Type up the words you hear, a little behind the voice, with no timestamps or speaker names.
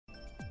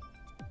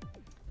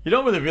You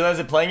don't really realize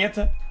it playing it,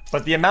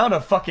 but the amount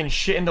of fucking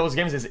shit in those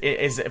games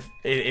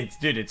it's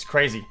dude, it's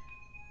crazy.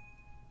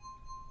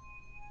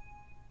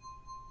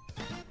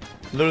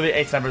 Literally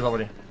 8 snipers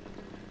already.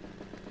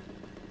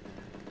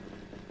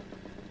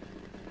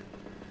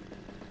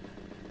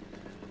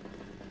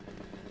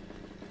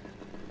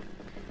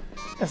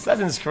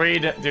 Assassin's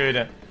Creed,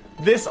 dude.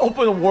 This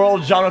open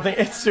world genre thing,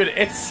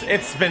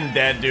 it's been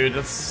dead, dude.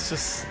 It's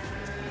just.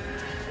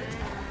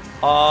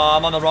 Oh,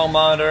 I'm on the wrong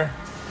monitor.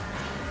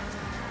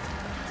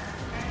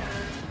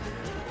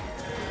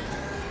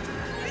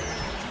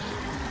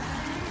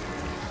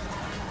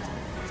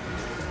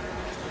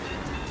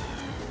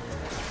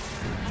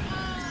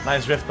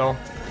 Nice drift though.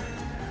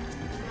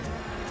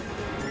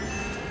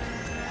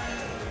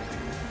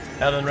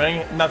 Elden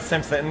Ring, not the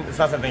same thing. It's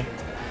not the same thing.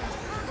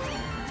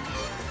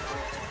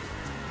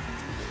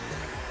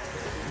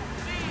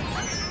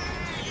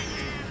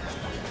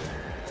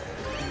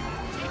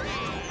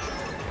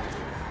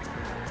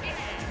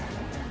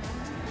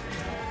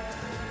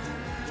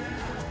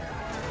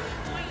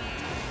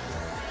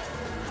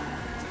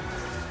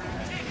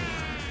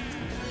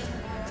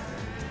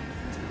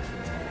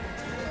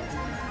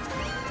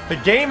 The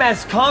game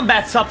has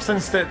combat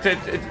substance to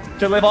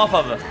live off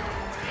of.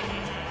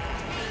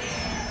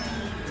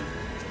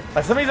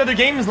 Like some of these other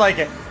games, like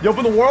the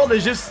open world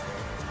is just,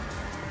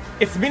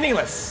 it's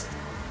meaningless.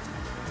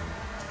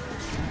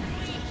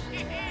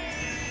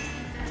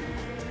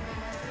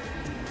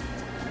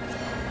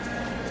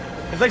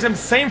 It's like some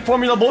same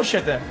formula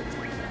bullshit. I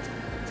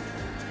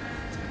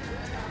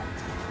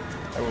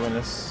will win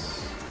this.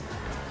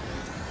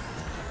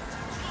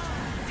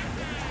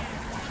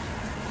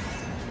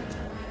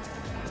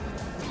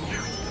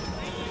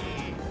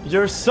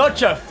 You're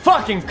such a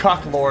fucking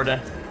cocklord.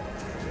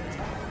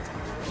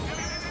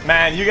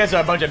 Man, you guys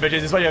are a bunch of bitches.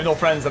 This is why you have no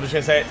friends. I'm just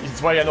gonna say it.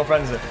 It's why you have no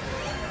friends.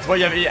 It's why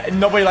you have,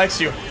 nobody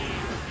likes you.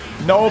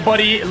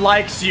 Nobody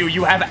likes you.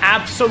 You have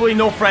absolutely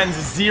no friends.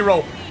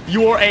 Zero.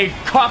 You are a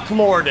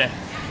cocklord.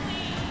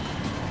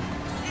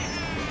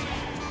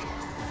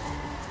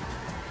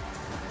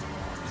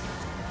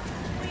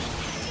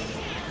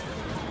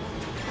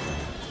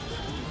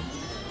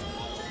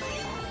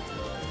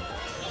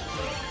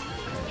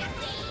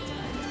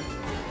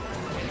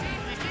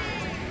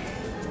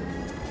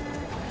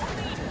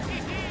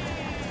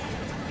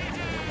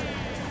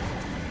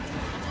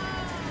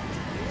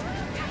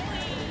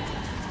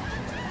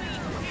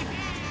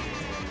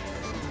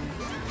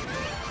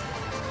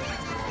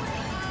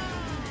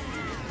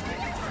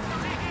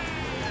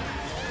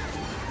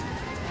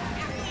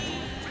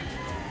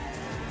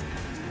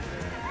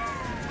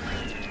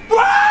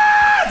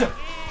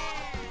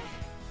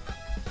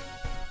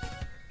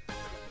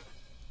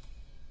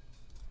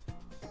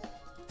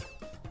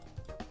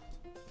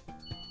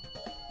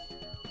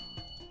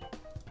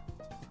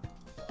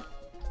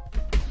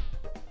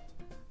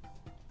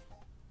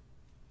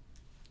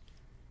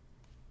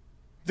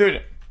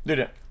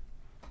 Dude,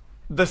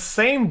 the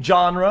same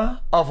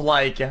genre of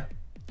like,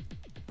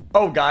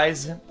 oh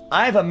guys,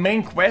 I have a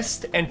main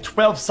quest and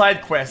 12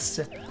 side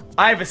quests.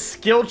 I have a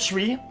skill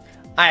tree,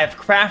 I have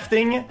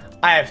crafting,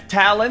 I have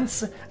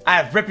talents, I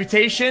have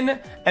reputation,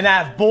 and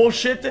I have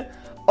bullshit.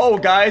 Oh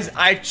guys,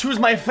 I choose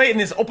my fate in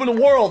this open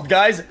world,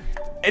 guys.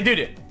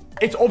 Dude,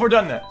 it's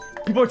overdone.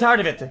 People are tired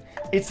of it.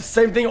 It's the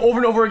same thing over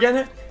and over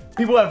again.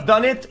 People have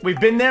done it, we've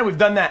been there, we've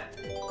done that.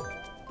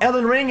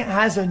 Elden Ring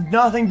has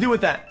nothing to do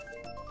with that.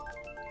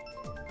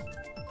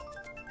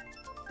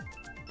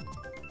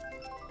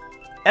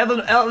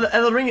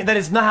 Elden Ring, that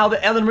is not how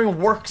the Elden Ring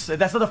works.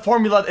 That's not the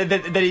formula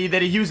that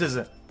he uses.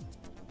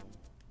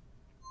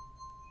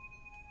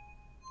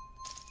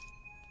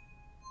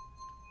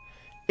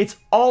 It's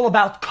all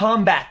about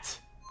combat.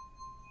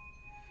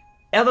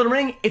 Elden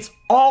Ring, it's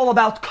all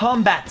about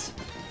combat.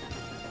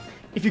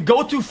 If you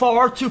go too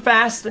far, too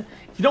fast, if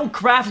you don't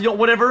craft, you don't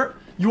whatever,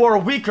 you are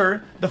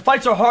weaker, the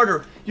fights are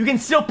harder. You can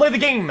still play the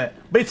game,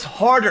 but it's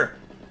harder.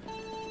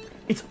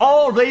 It's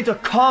all related to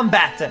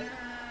combat,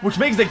 which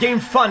makes the game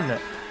fun.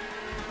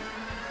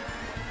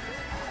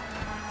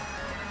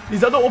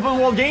 These other open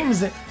world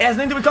games has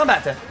nothing to do with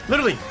combat,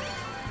 literally.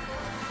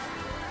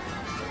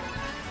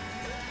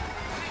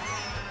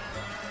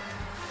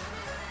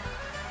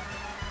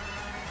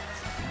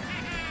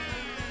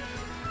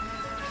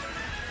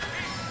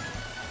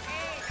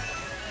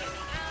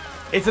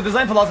 It's a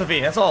design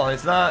philosophy, that's all.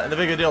 It's not a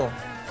big deal.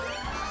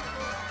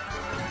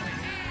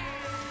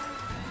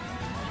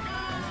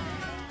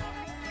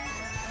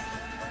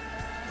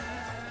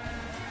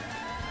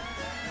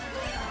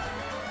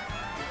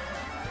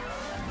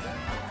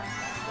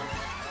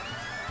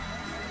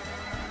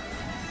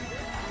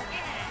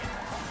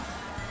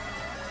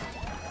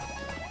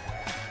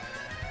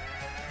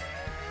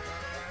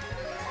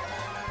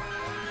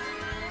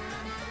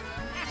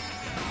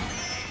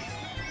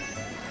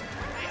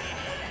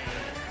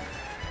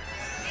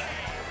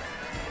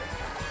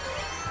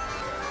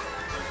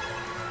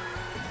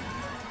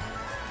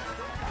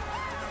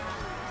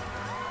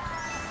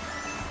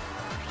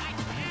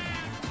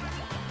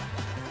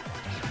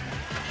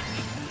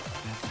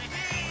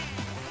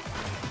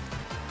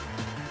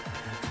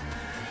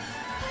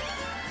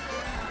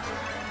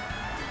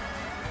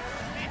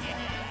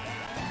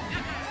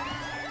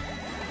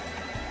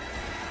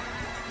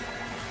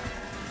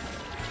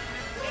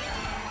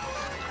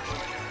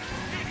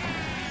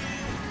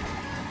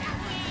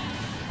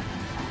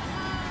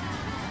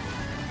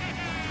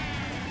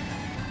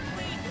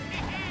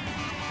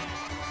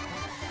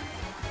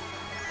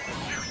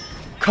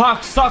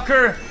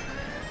 cocksucker!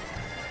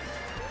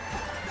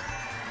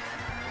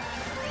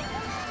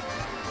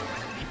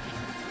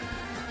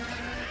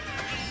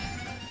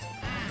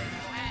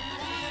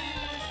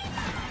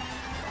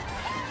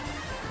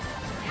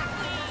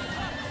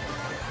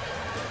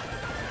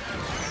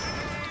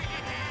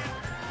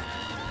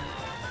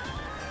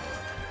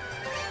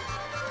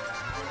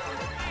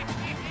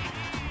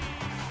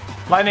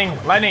 Lightning,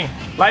 lightning,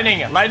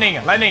 lightning,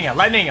 lightning, lightning,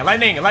 lightning,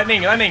 lightning,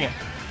 lightning, lightning.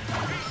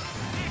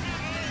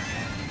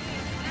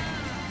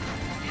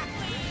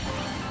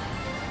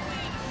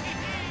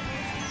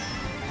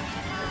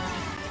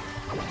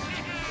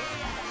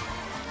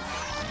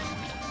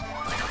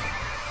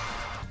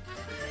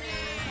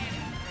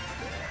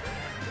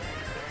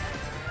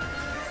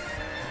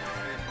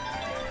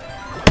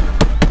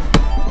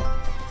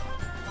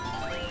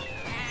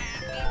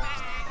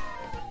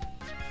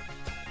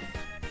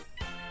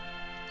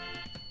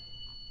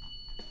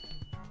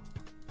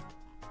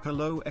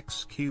 Hello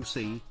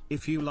xQc,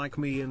 if you like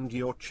me and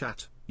your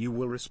chat, you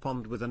will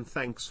respond with an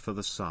thanks for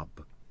the sub.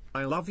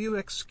 I love you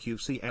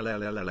xQc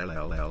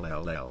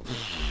LLLLLLLLL.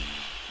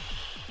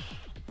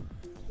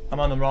 I'm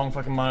on the wrong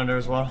fucking monitor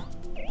as well.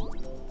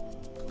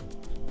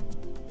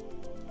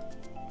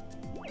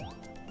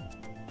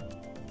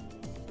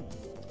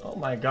 Oh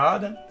my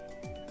god.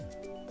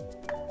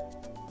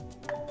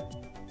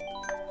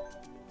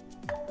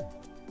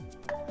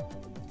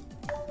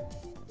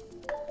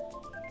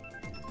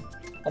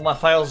 All my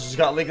files just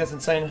got leaked, that's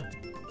insane.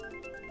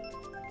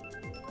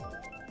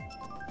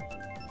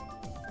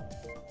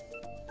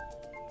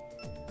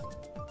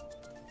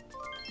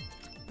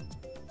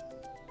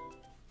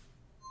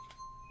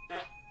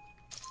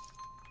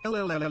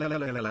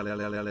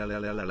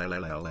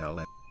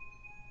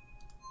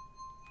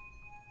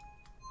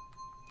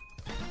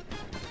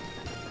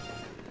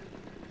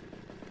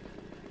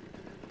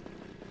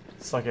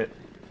 Suck it.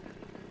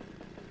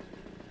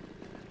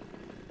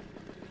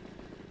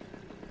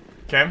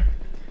 Okay.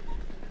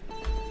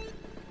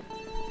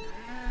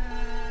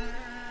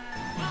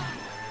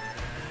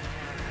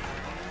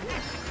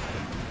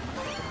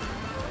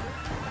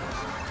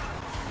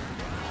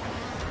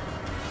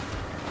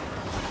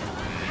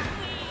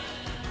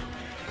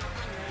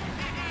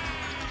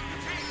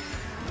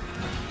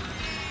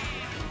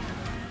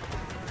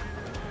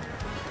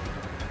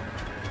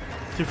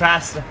 Too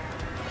fast.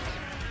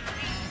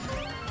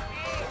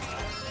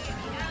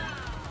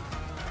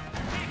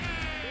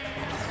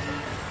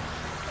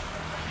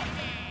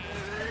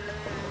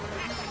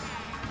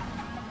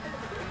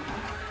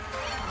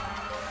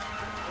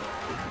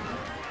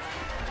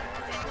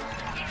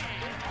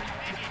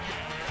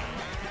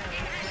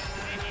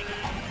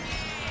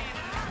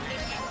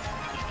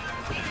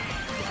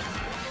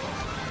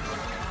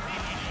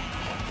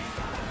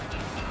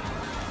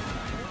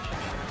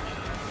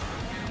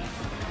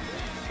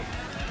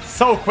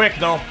 So quick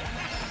though.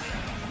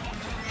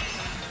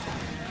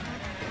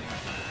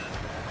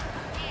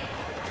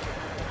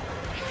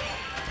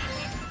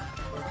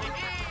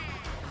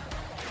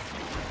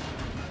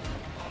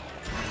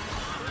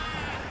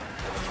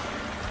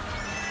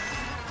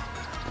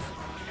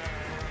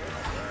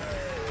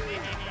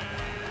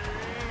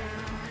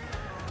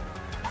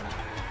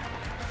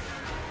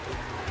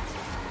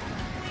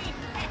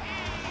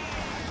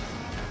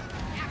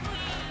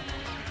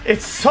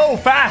 It's so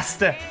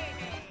fast.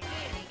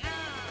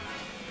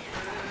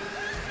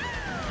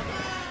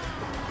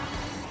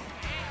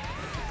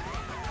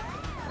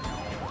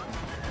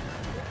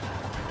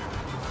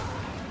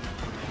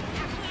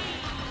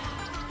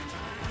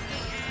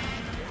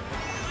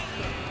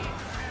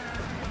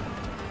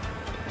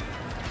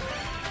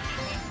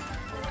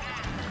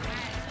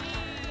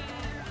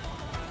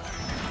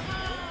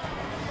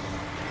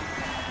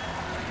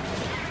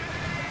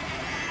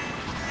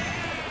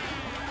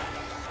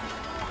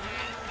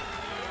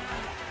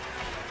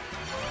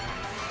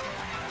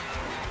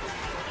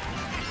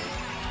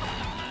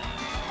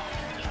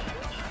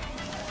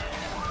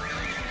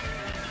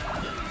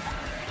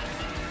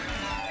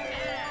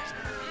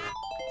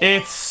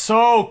 It's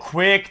so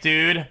quick,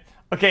 dude.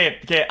 Okay,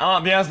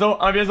 I'm gonna be honest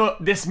though,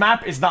 this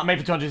map is not made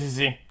for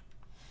 200cc.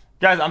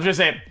 Guys, I'm just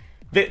saying.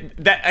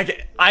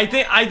 I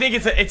think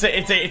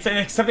it's an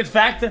accepted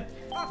fact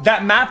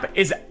that map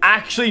is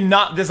actually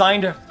not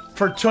designed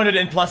for 200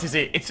 and plus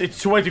cc.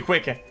 It's way too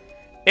quick.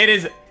 It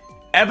is.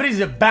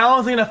 Everybody's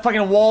bouncing the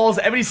fucking walls.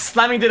 Everybody's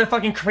slamming to the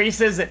fucking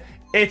creases.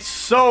 It's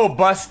so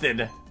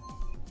busted.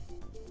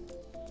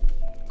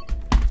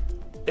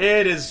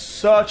 It is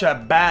such a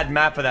bad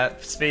map for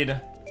that speed.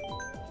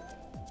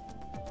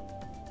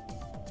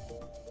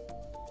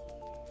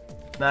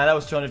 Nah, that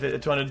was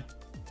 200.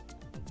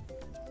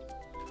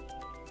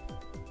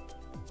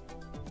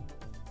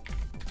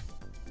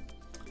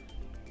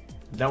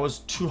 That was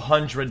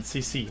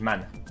 200cc,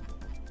 man.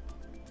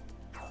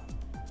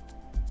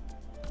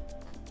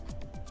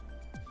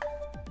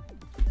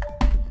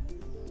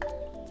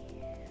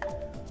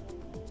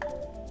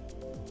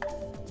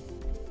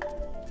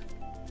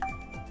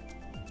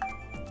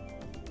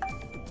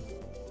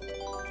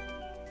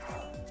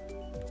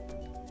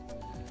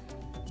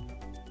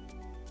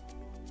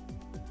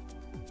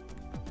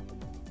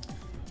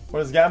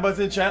 Where's Gamba's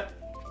in chat?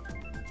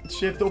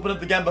 Shift, open up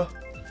the Gamba.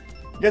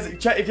 Guys,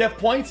 chat, if you have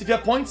points, you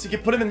can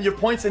put them in your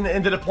points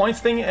into the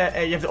points thing. You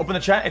have to open the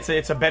chat.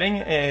 It's a betting.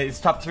 It's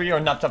top 3 or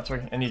not top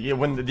 3, and you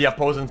win the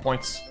opposing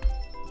points.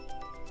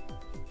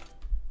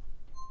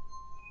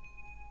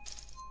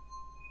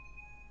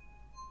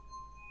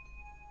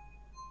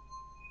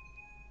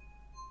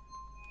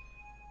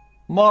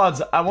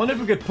 Mods, I wonder if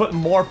we could put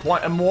more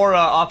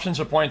options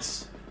for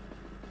points.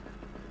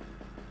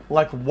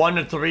 Like 1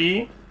 to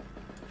 3,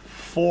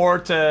 4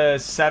 to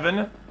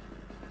 7,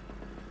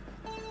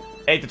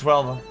 8 to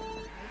 12.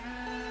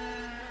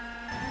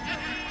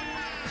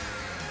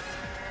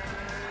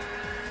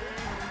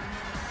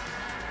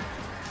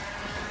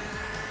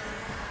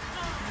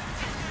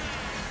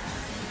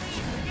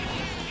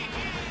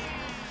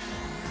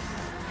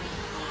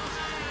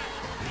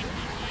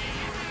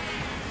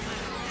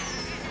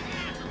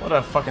 What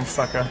a fucking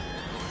sucker.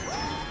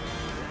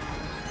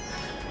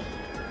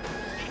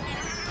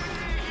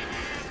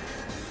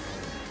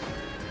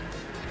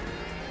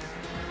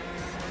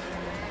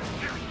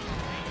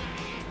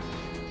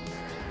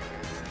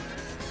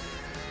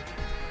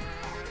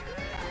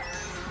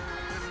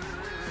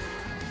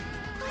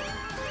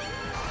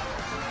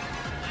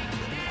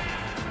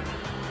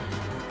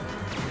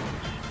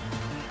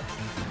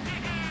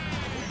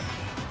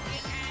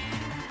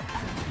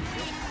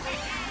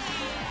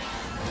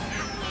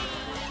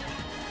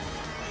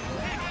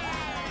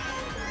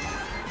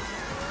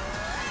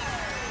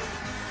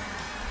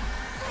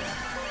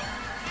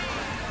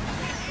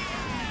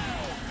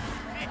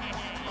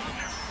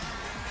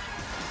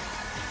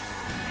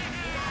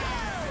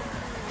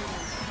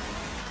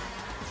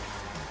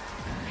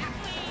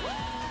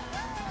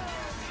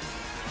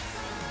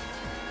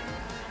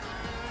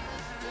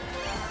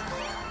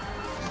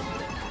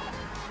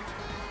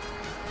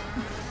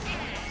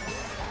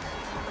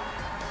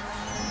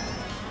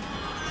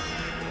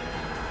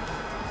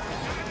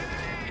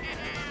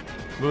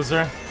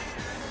 Loser.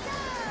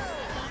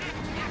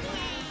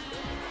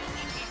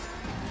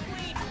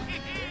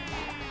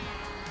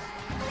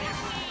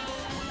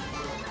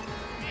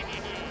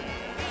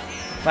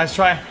 Nice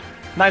try.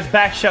 Nice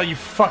back shell, you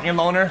fucking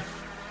loner.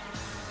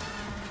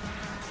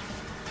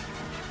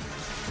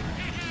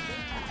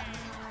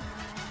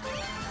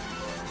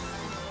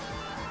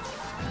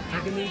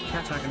 Agony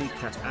cat, agony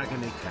cat,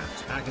 agony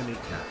cat, agony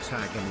cat,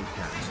 agony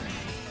cat.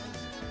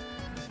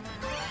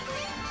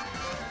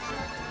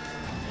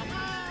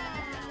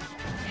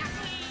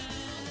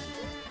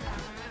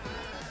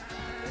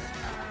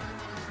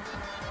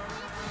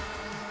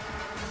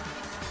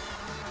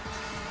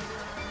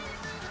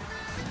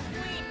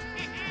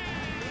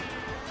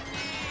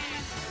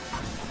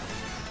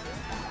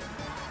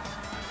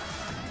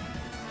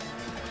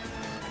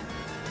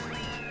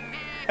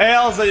 Hey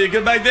Elsa, you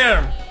good back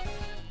there?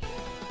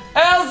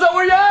 Elsa,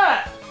 where you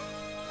at?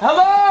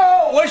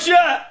 Hello? Where's she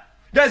at?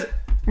 Guys,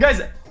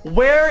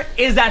 where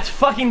is that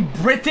fucking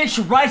British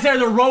right side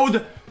of the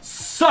road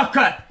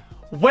sucker?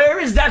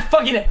 Where is that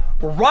fucking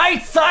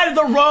right side of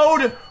the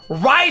road,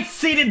 right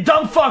seated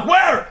dumb fuck?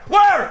 Where?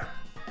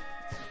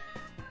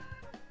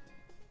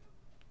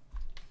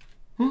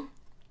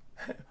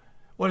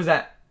 What is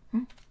that?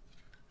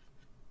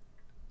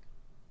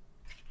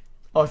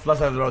 Oh, it's the left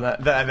side of the road.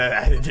 What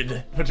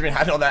do you mean?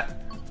 I know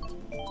that.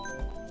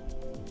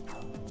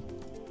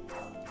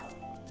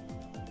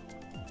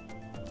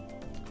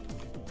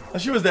 Oh,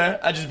 she was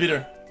there. I just beat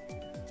her.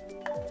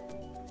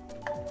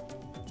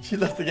 She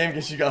left the game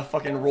because she got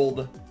fucking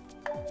rolled.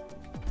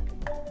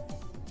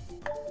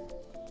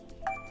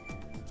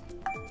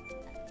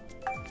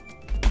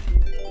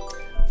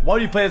 Why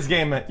do you play this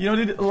game? You know,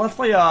 dude, let's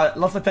play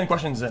 10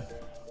 questions.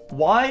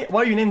 Why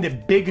are you named the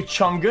Big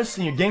Chungus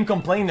in your game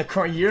complaining the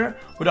current year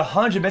with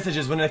 100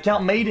 messages when an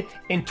account made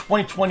in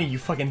 2020, you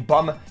fucking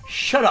bum?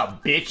 Shut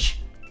up, bitch.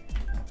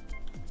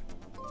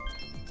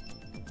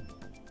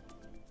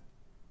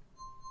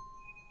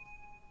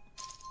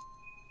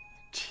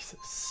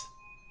 Jesus.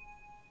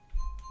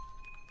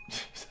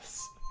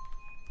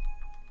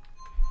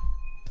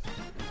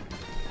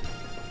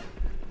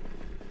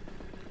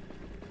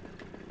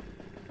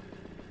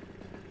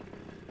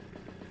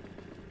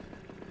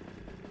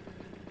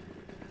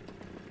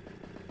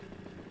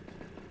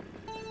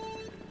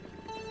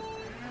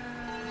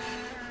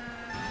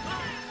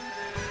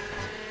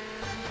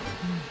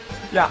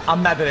 Yeah,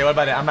 I'm mad today. What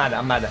about it? I'm mad.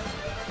 I'm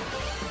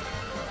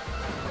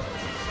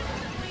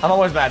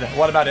always mad.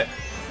 What about it?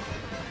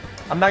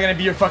 I'm not gonna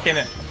be your fucking...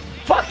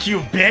 Fuck you,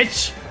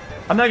 bitch!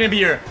 I'm not gonna be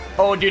your...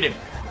 Oh, dude.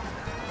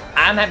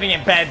 I'm having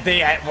a bad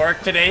day at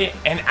work today,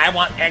 and I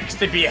want X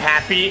to be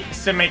happy,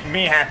 so make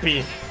me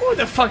happy. Who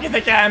the fuck you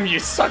think I am, you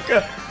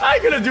sucker? I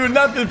ain't gonna do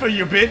nothing for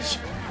you, bitch.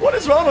 What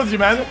is wrong with you,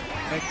 man?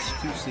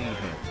 xQc hit.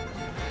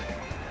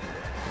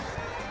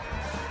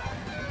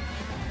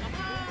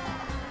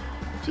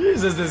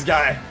 Jesus, this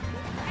guy.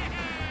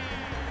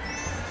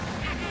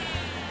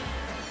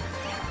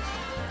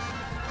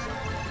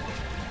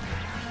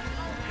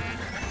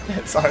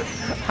 Sorry,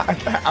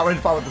 I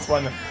wouldn't follow this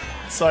one.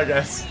 Sorry,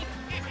 guys.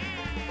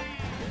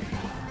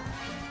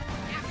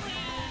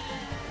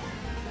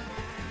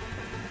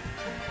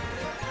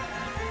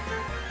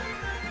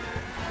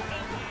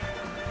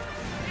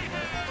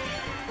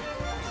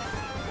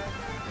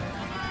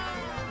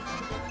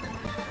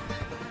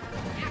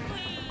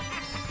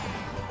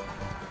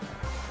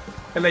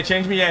 And they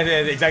changed me? Yeah,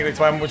 exactly. That's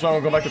why I'm going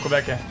to go back to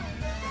Quebec. Yeah.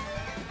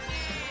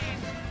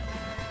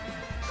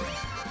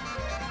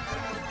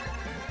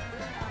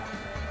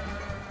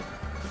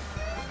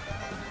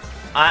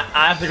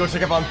 I have to go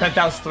check up on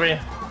Penthouse 3.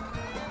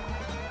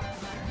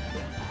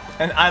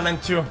 And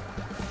Island 2.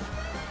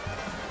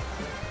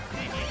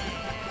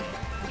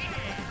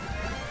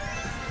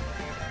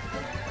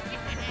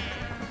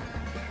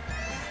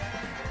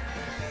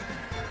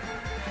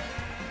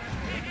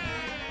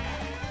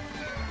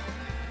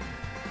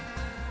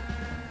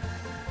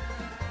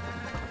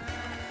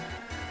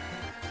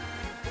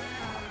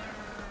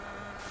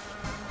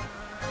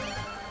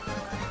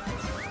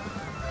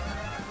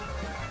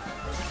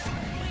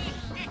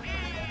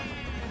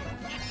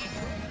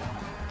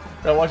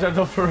 Now watch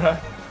out for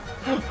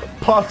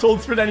Pothole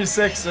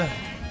 396. Yeah.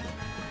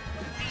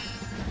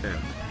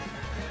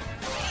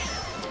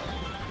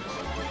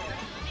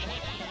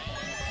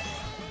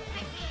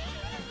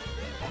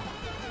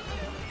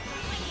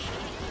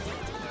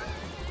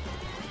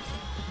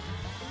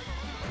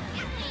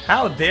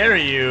 How dare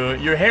you?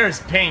 Your hair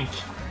is pink.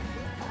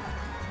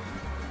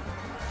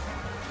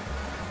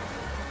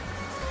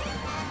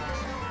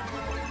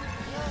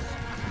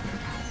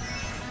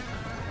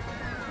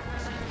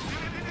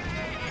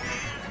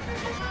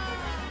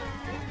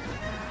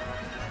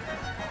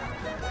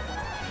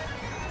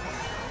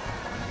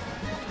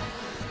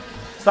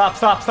 Stop,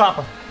 stop,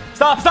 stop.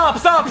 Stop, stop,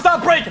 stop,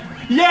 stop, break!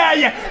 Yeah,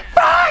 yeah!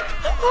 Fuck!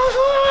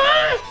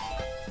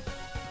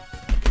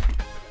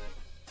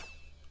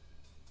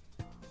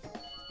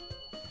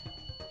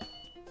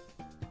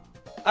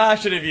 I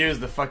should have used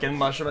the fucking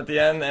mushroom at the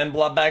end and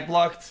back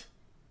blocked.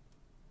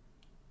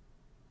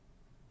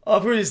 Oh,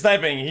 if we were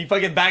sniping, he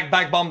fucking back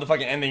bombed the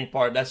fucking ending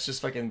part. That's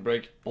just fucking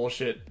break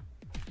bullshit.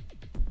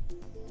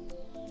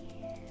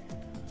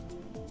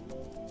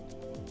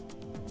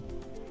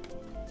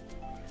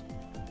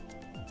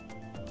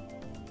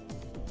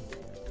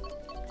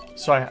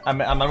 Sorry, I'm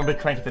a bit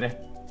cranky today.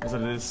 That's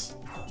what it is.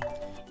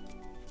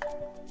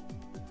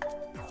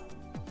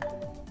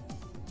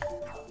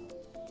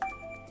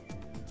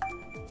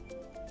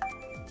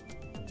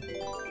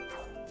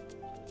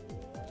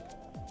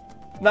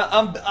 Now,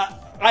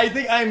 I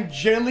think I'm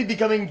generally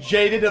becoming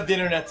jaded of the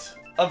internet,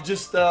 of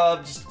just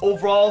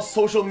overall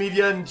social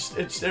media, and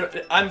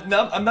I'm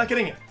not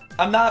kidding.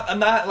 I'm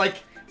not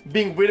like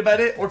being weird about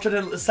it or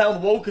trying to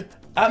sound woke.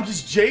 I'm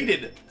just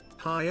jaded.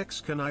 Hi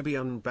X, can I be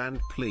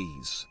unbanned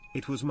please?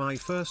 It was my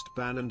first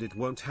ban and it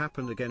won't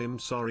happen again. I'm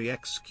sorry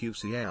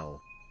xQcl.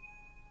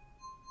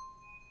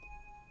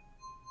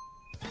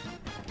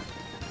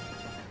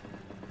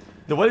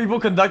 The way people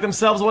conduct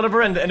themselves,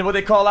 whatever, and what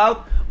they call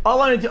out.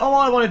 All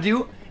I want to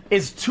do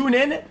is tune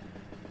in,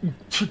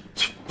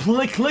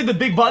 click the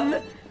big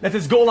button that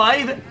says go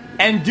live,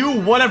 and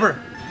do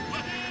whatever.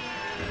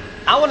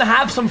 I want to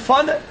have some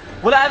fun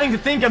without having to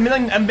think a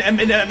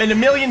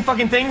million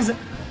fucking things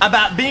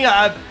about being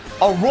a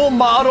role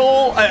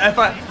model,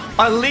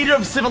 a leader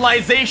of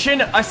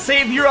civilization, a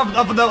savior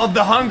of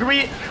the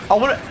hungry.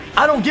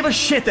 I don't give a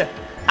shit.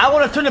 I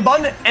want to turn the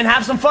button and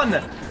have some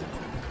fun.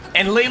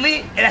 And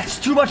lately, that's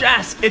too much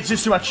ask. It's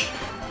just too much.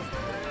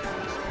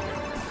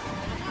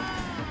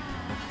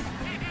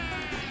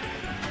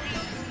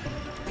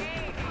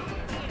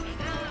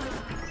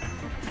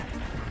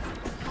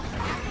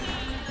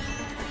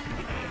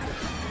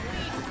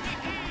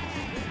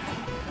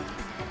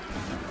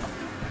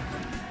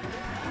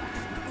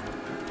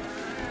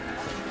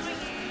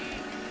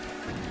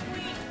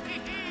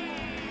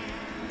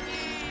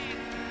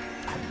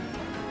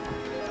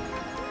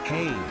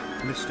 Hey,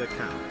 Mr.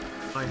 Cow.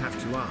 I have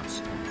to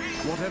ask.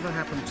 Whatever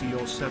happened to your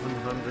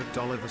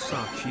 $700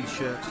 Versace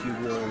shirt you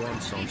wore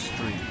once on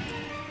stream?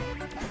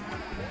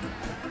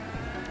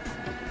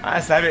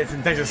 I still have it. It's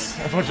in Texas,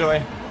 unfortunately.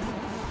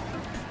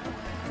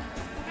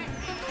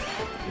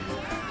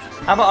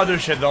 How about other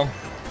shit, though?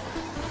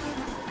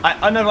 I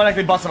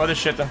unironically bought some other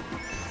shit, though.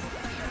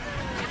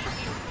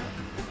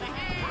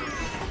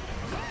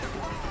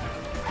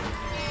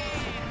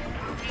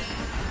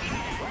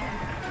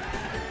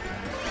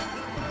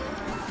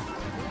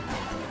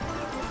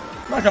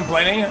 I'm not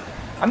complaining.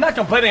 I'm not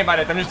complaining about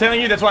it. I'm just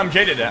telling you that's why I'm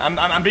jaded.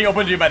 I'm being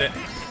open to you about it.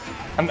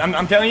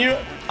 I'm telling you,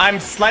 I'm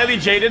slightly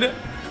jaded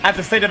at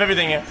the state of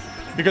everything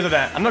because of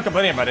that. I'm not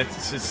complaining about it.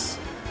 It's just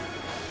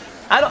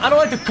I don't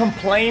like to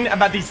complain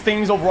about these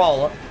things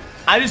overall.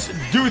 I just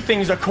do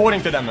things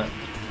according to them.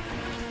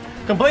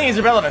 Complaining is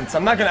irrelevant.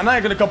 I'm not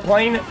gonna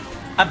complain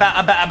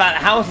about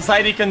how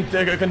society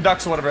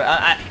conducts or whatever.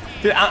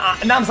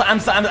 Now I'm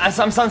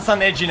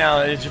sound edgy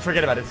now. Just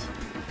forget about it.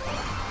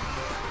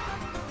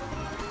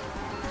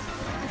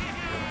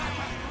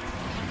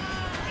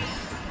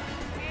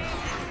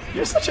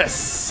 You're such a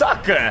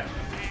sucker!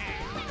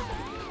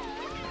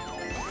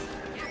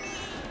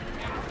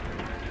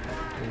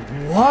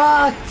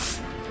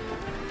 What?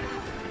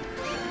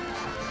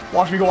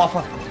 Watch me go off.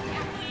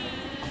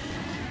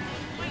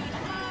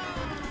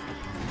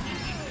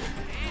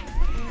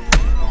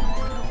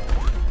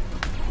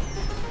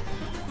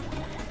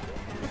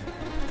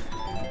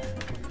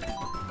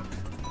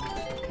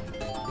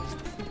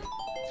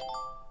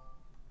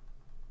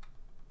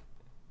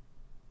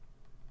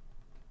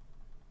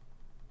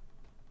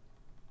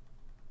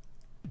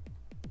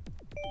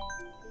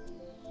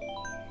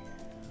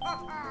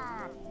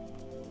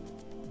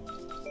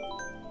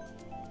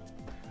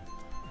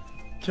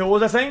 Okay,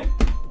 what was I saying?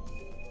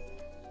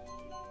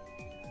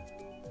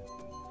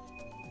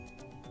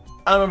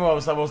 I don't remember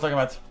what I was talking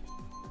about.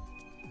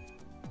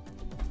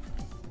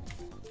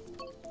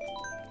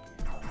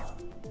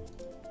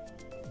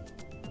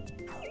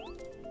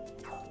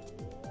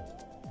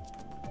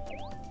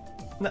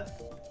 No,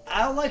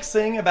 I don't like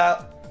saying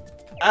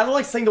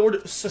the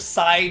word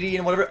society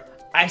and whatever.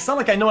 I sound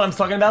like I know what I'm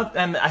talking about,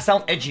 and I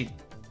sound edgy.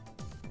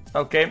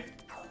 Okay?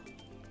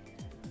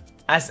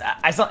 I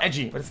sound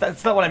edgy, but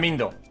it's not what I mean,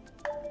 though.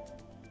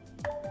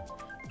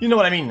 You know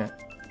what I mean.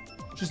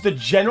 Just the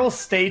general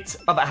state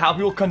of how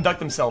people conduct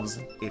themselves.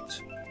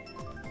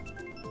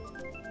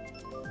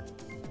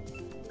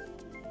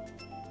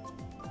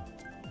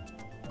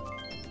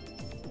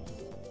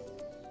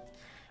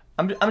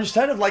 I'm just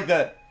tired of like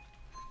the...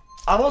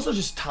 I'm also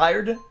just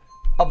tired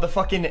of the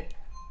fucking...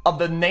 of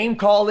the name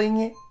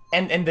calling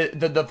and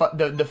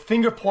the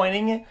finger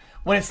pointing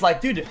when it's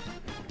like, dude,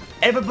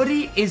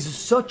 everybody is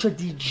such a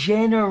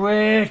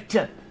degenerate.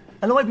 I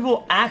don't know why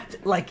people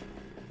act like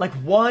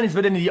one is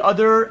better than the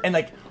other, and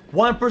like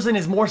one person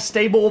is more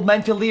stable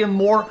mentally and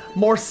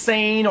more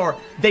sane, or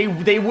they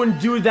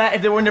wouldn't do that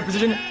if they were in their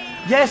position.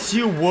 Yes,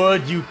 you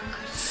would, you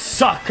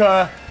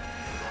sucker.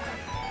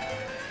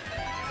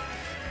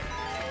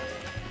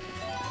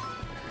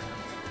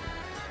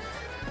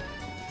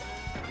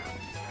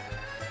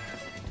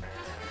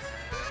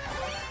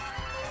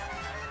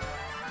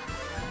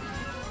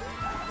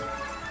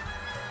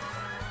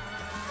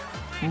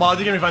 Mod,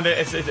 you can find it.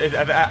 I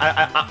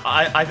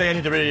think I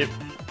need to really.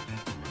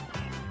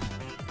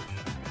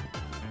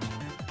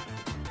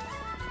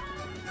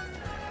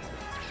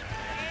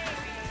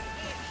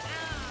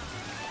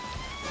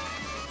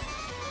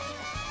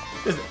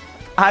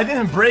 I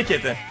didn't break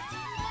it.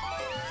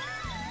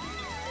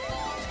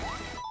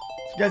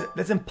 Guys,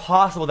 that's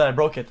impossible that I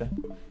broke it.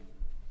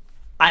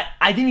 I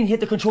didn't even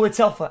hit the control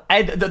itself.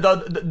 I had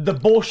the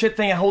bullshit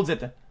thing that holds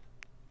it.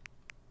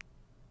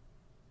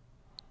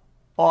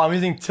 Oh, I'm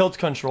using tilt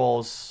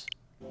controls.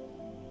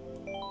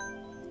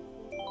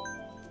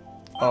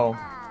 Oh.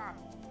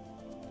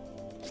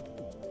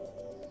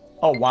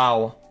 Oh,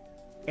 wow.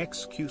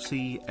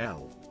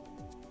 xQcL.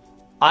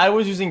 I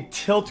was using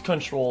tilt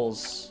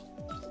controls.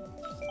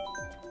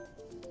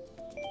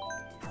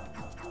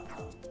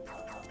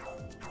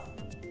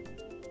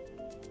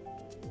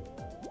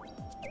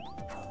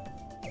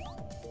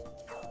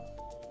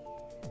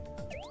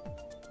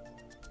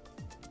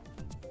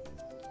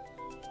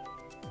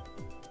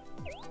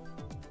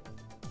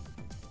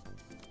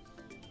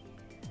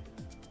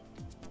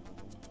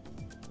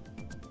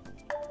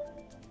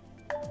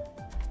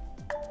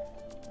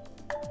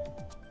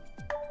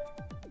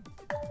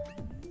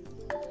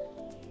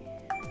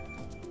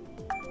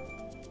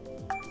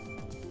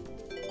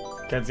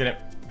 Okay, let's get it.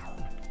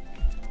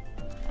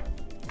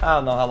 I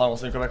don't know how long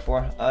we'll go back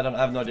for. I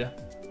have no idea.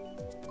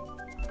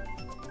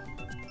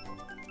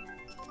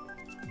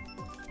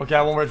 Okay,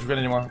 I won't rage quit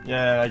anymore.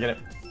 Yeah, I get it.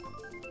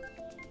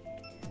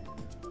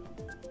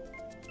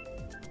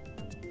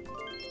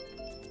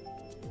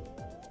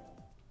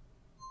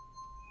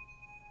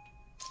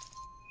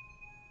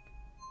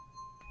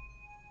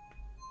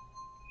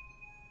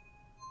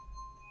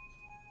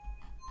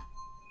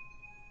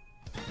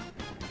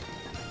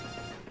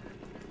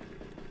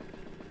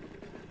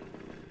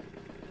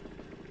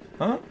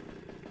 Huh?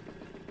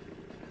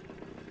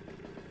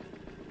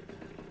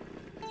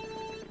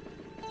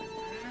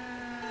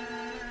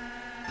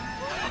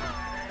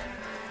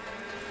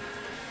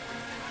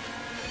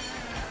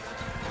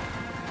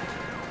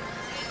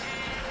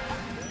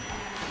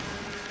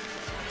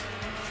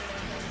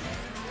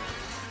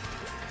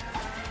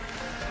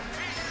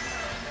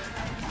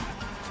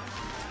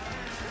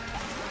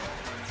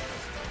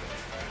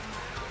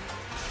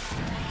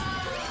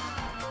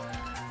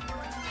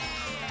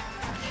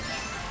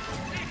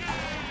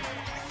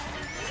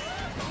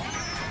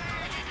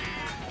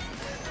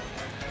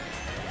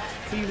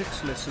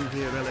 Felix, listen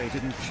here, LA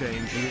didn't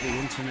change you, the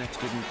internet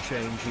didn't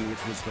change you,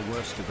 it was the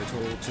worst of it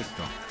all,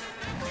 TikTok.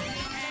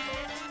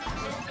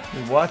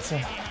 What?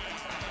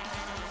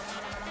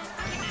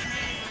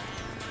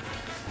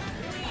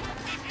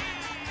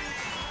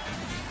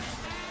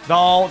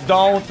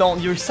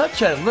 Don't, you're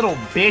such a little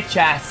bitch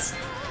ass.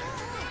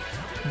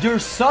 You're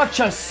such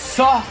a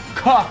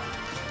sucker.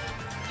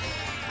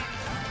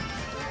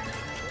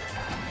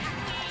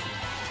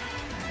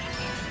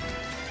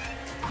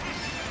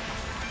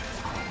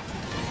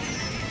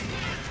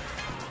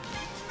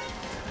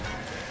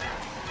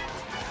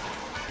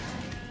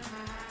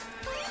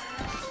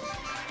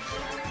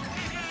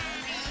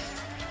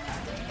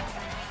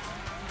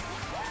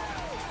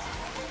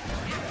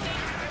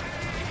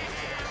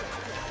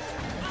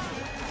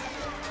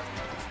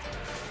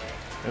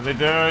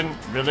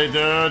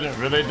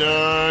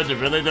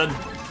 Really good.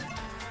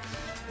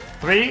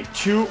 3,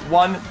 2,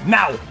 1,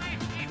 now!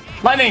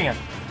 Lightning!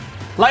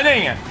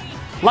 Lightning!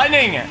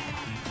 Lightning!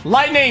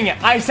 Lightning!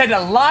 I said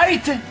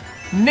lightning!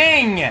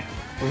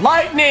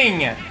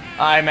 Lightning!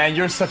 Aye, man,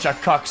 you're such a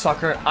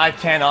cocksucker. I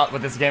cannot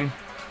with this game.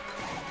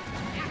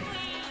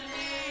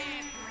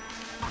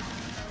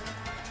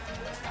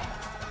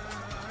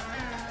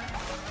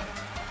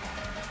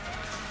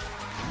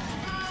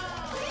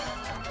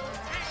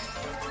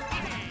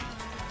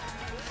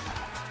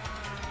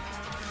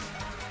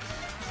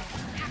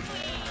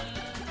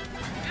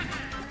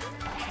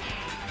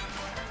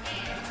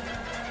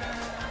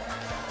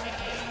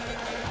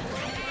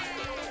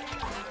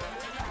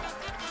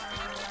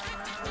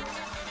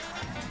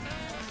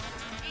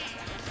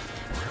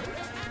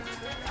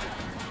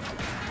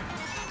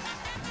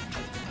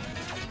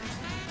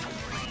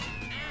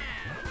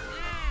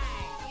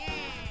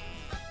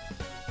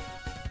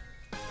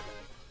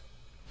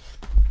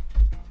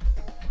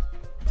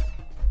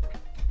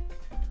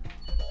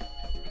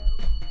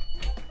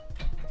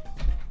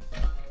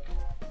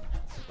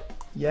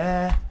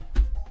 Yeah.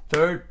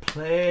 Third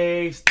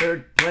place,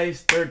 third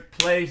place, third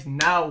place.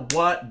 Now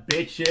what,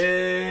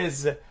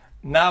 bitches?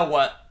 Now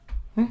what?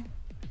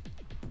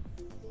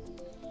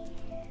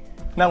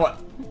 Now what?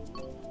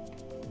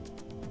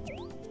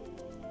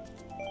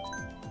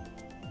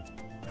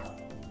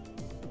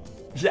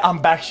 Yeah, I'm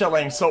back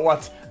shelling, so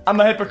what? I'm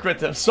a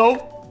hypocrite.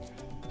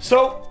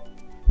 So,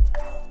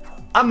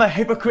 I'm a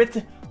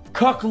hypocrite,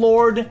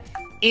 cocklord,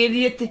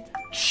 idiot,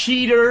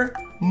 cheater,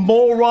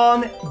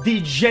 moron,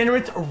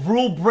 degenerate,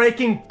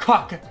 rule-breaking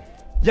cock.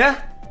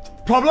 Yeah?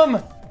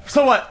 Problem?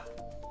 So what?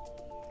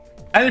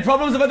 Any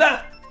problems about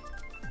that?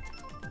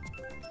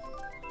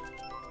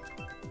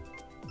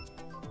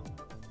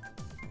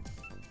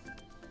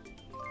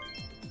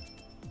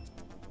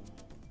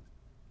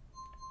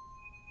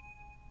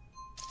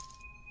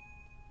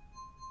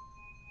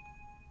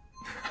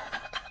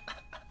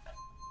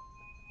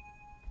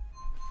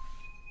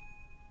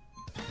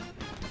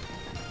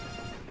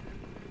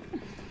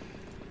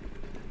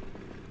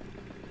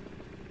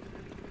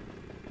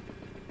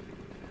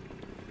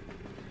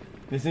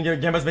 This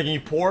game is making you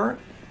poor.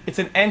 It's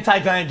an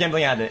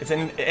anti-gambling ad. It's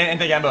an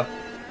anti-gambler.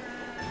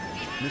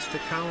 Mr.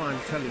 Cow, I'm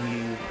telling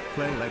you,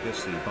 play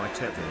Legacy by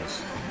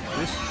Tethers.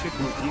 This shit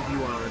will give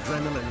you our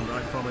adrenaline and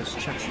I promise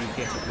chat you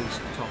get at least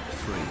top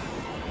 3.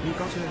 You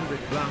got in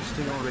it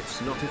blasting or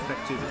it's not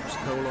effective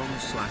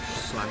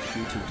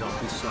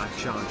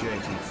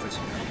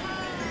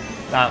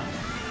Nah.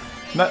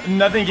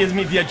 Nothing gives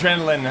me the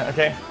adrenaline,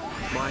 okay?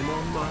 My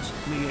mom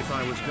asked me if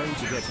I was going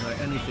to get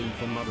her anything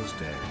for Mother's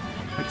Day.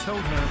 I told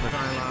her that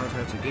I allowed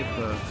her to give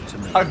birth to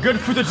me. A good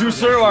fruit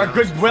juicer or a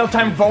good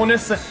well-timed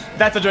bonus,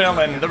 that's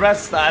adrenaline. The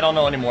rest, I don't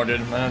know anymore,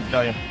 dude. I don't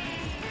tell you.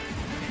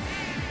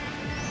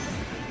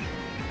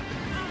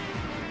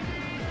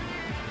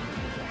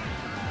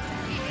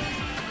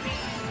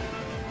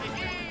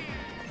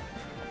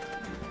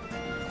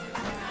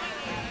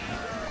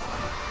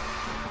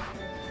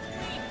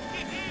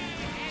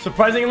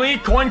 Surprisingly,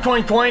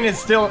 coin is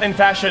still in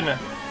fashion.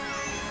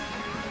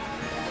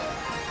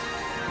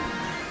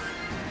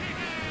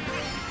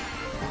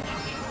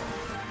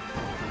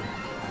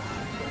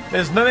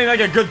 There's nothing like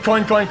a good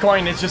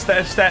coin. It's just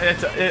that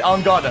it's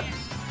on God.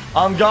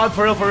 On God,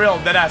 for real,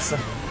 dead ass.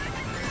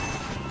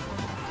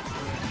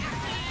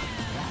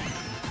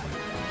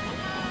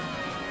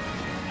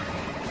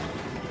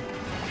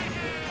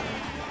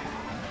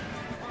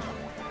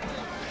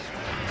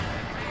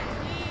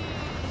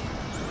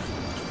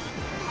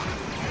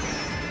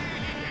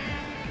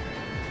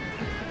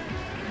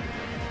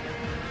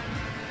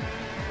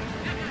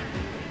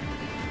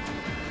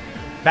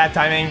 Bad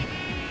timing.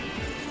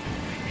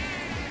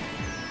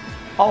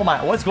 Oh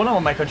my, what's going on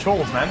with my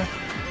controls, man?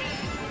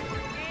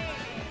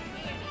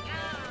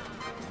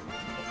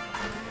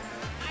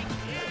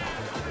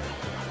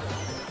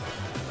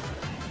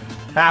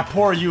 Ah,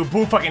 poor you,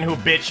 boo fucking who,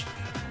 bitch.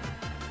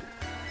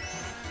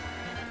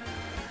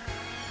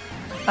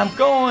 I'm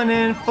going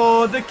in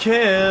for the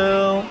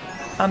kill.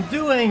 I'm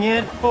doing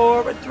it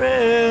for a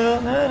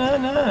thrill. Na, na,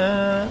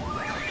 na.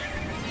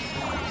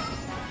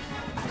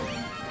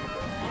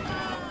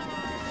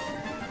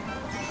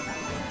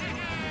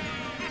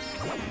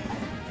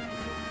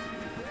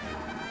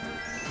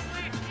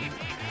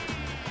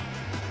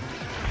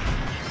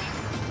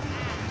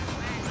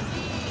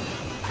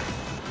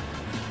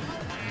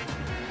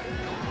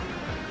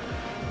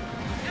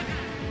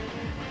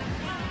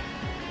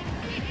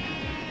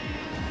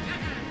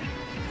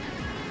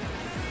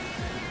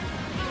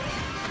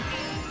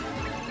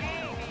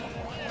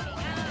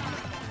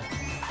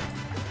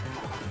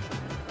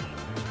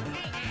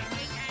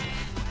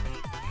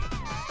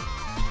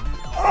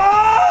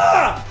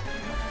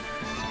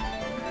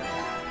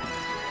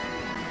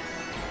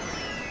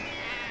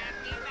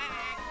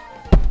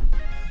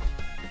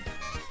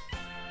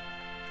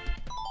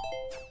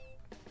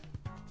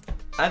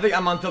 I think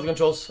I'm on tilt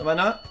controls, am I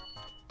not?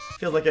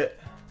 Feels like it.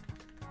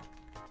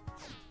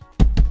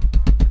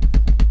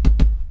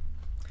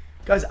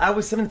 Guys, I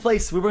was 7th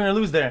place. We were gonna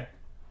lose there.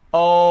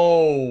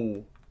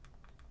 Oh.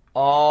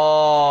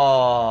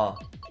 Oh.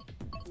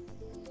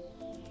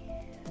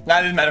 Nah,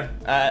 it didn't matter.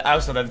 I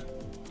was still dead.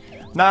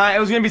 Nah, it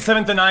was gonna be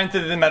 7th to 9th. It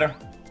didn't matter.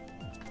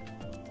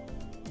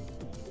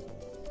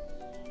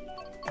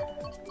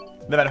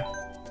 The better.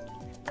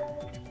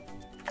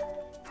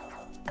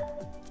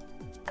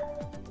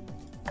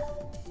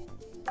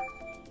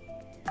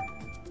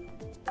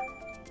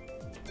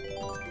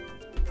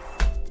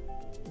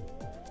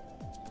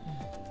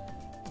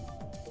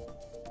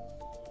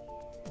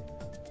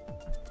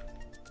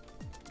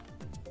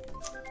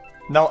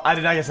 No, I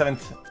did not get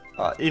 7th.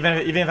 Even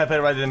if I played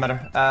right, it didn't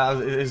matter.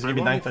 It's gonna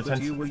be 9th or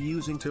 10th. You were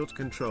using tilt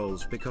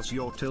controls because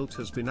your tilt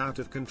has been out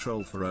of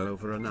control for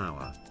over an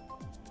hour.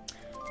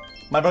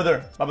 My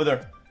brother.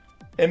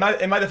 In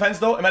my defense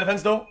though,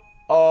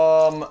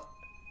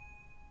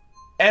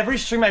 every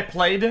stream I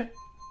played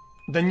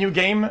the new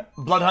game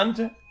Blood Hunt,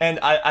 and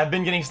I've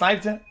been getting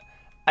sniped.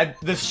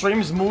 The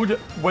stream's mood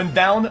went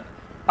down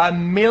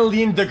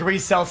 1,000,000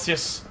 degrees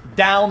Celsius,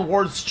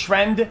 downwards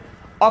trend,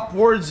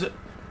 upwards.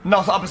 No,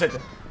 it's opposite.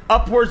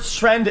 Upwards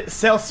trend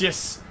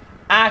Celsius.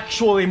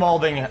 Actually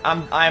molding.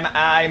 I'm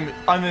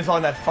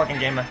uninstalling that fucking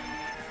game.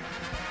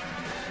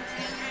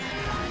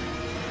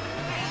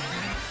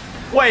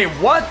 Wait,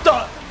 what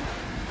the?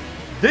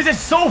 This is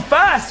so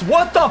fast.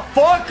 What the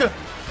fuck?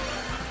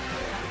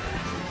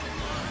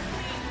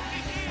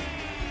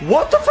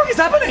 What the fuck is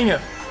happening?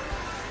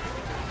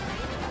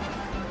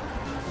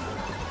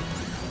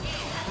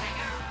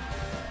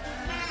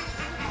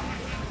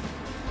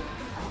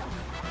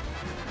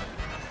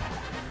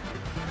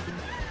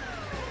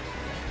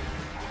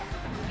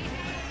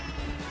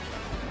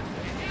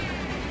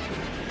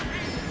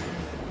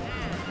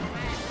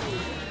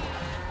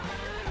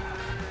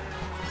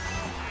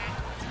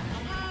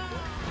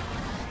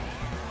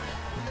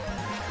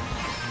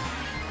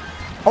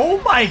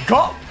 Oh my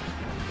god!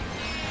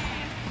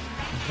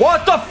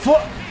 What the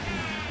fuck?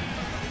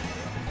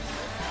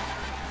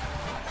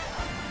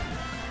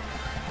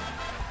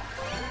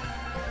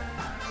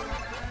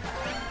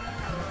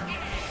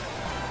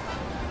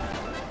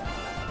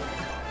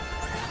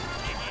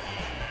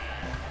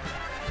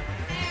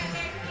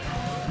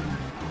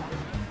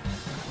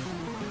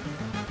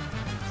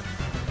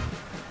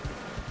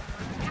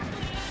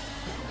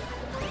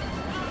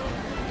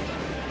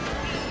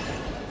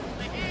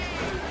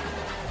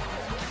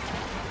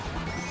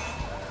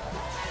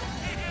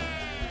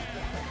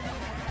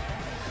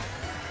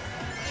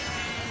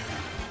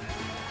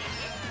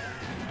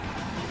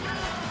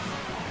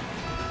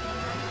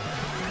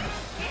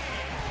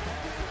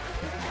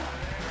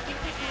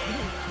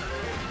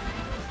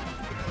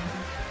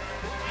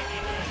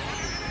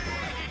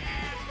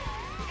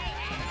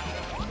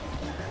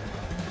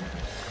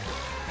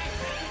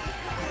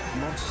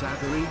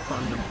 Mod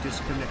refund and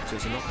disconnect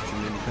as an option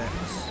in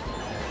bets.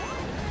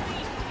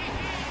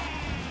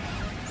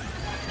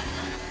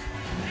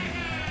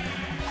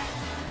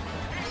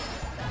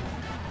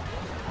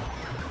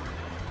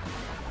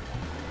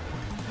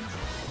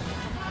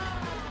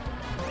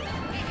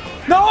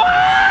 No!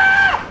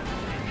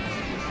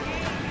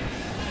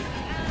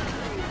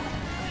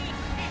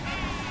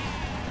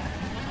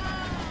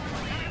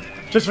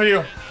 Just for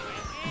you.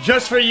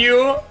 Just for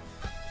you.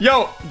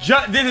 Yo,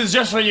 this is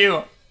just for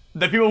you.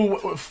 The people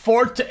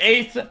 4th to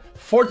 8th,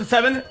 4th to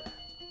 7th.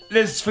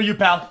 This is for you,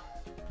 pal.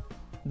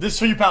 This is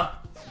for you, pal.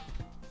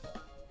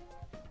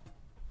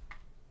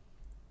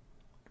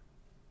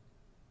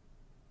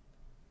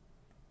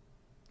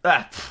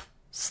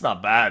 It's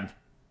not bad.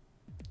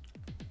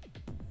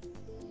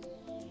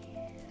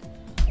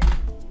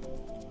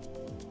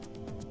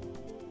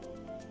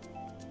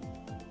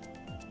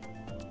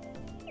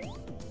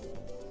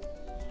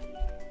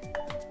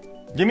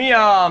 Give me,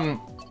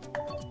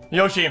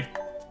 Yoshi.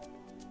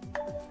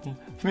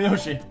 Give me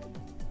Yoshi.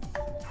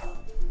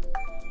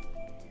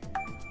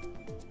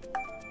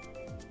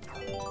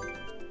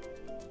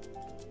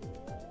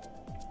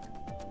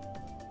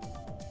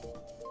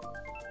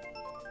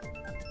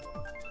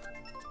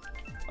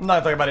 I'm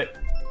not gonna talk about it.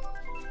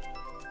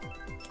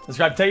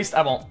 Describe taste?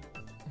 I won't.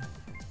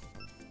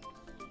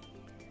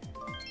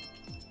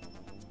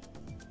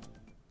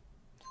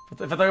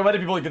 If I talk about it,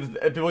 people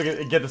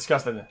get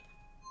disgusted.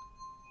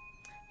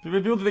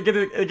 People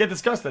get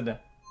disgusted.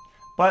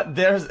 But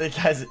there's,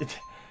 guys,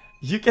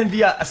 you can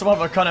be somewhat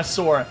of a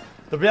connoisseur.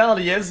 The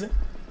reality is,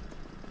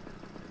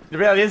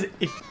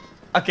 if,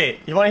 okay,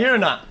 you want to hear it or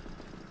not?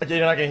 Okay,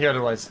 you're not gonna hear it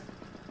otherwise.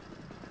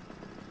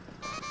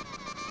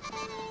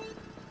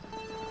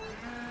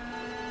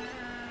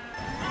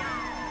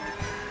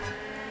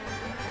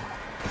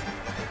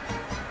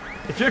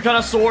 If you're a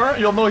connoisseur,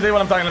 you'll know exactly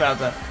what I'm talking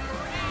about.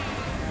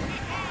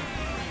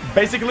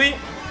 Basically,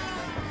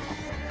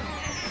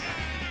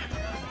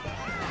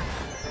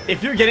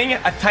 if you're getting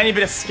a tiny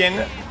bit of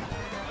skin,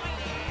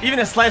 even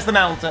a sliced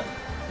amount,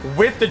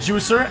 with the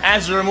juicer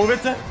as you remove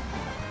it,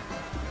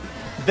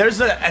 there's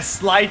a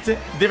slight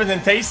difference in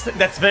taste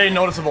that's very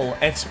noticeable.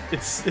 And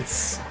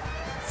it's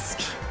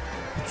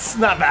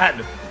not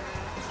bad.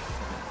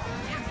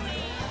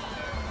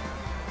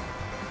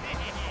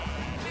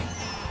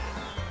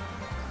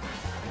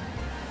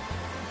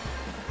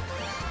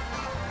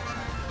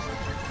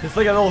 It's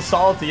like a little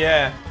salty,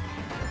 yeah.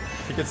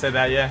 You could say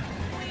that, yeah.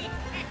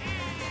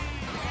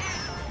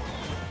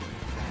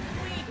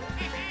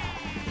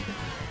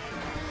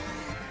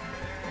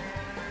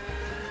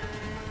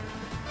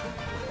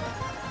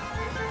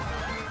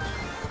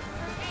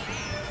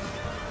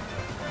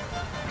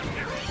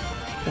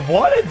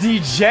 What a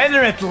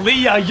degenerate,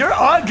 Leah! You're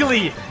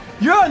ugly!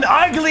 You're an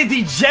ugly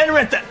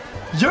degenerate!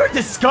 You're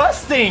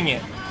disgusting!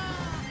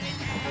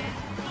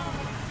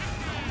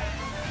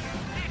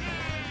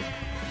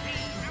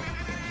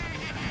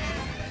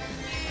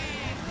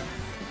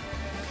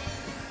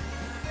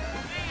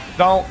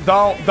 Don't.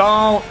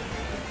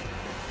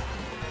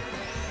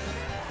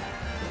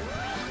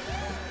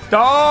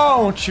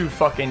 Don't you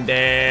fucking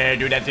dare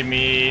do that to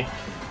me.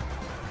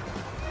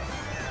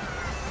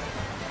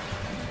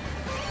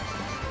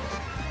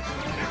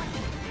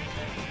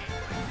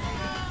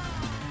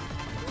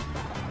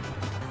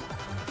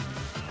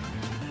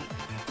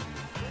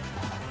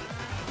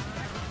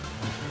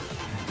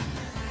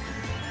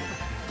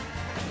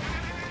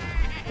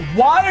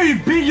 Why are you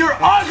being? You're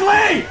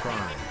ugly!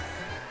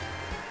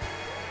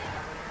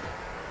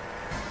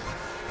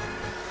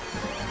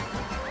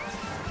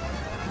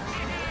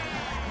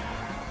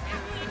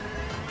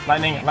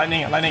 Lightning,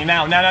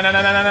 now.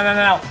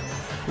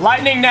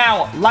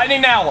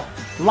 Lightning now.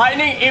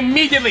 Lightning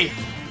immediately.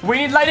 We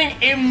need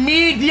lightning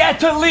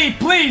immediately,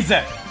 please.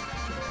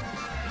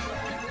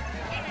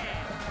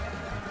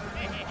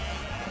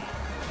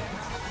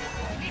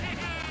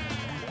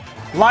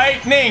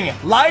 Lightning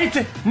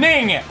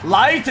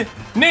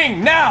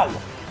now.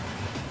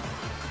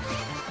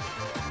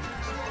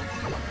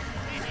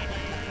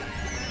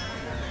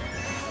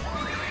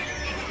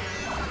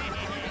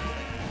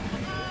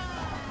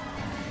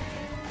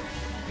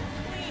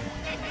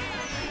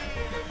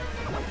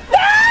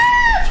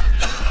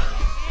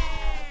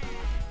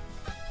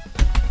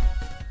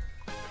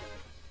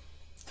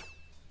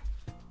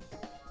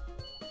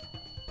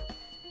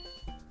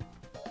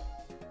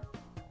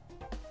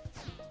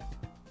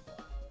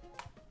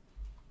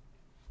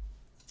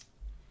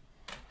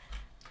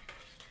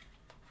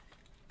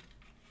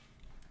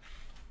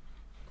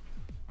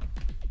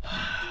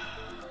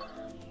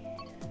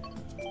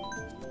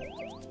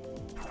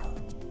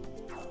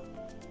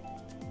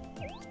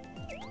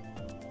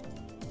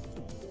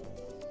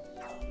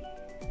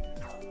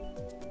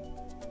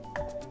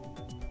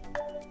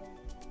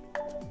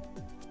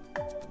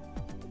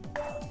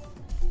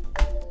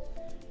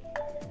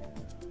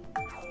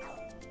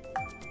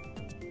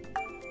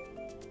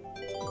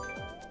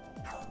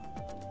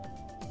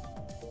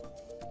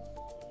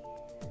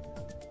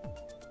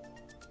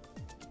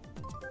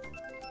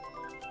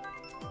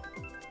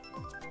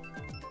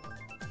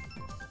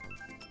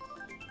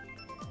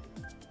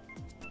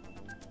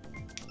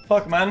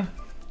 Fuck, man.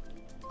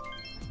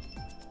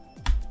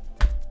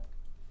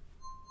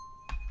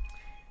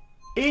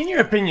 In your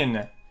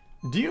opinion,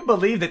 do you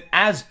believe that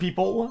as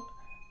people,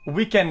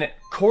 we can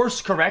course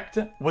correct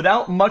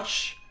without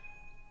much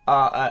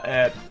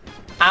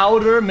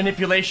outer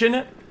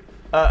manipulation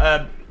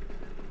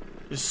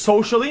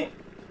socially?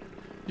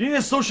 Do you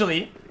think that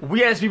socially,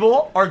 we as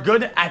people are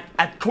good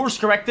at course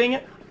correcting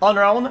on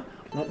our own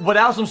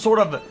without some sort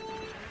of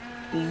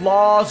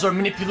laws or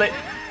manipulate?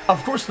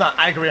 Of course not,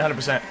 I agree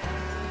 100%.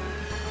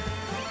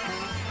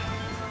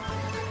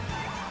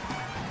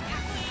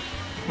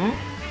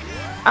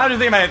 How do you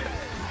think about it?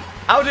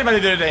 How do you think about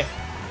it today?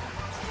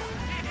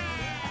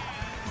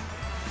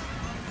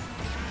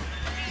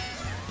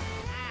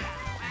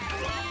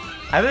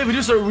 I think we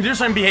do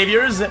certain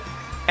behaviors,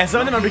 and some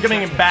of them are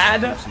becoming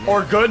bad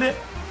or good,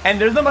 and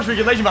there's not much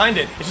regulation behind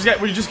it. It's just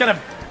we just kind of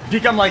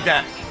become like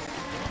that,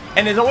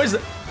 and there's always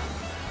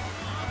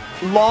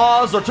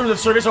laws or terms of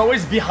service are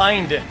always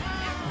behind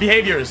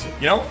behaviors.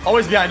 You know,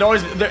 always behind.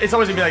 It's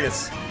always gonna be like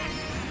this.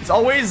 It's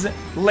always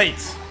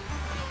late.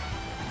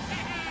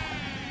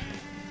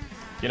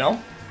 You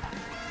know?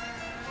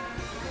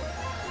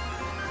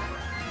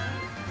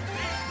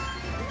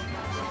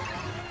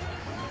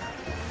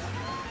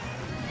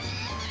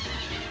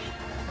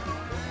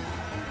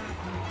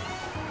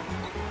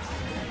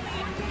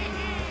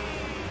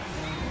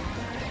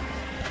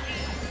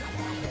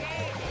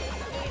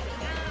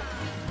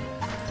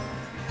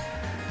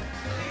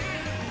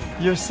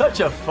 You're such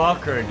a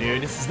fucker,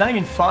 dude. This is not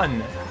even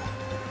fun.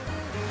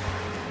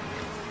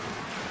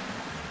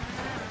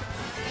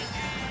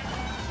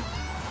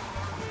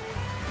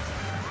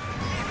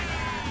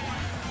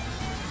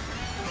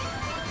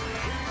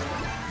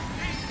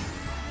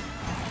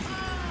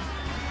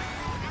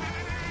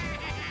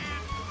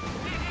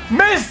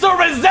 Mr.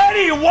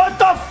 Rossetti, what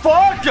the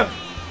fuck?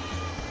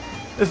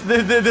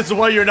 This is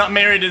why you're not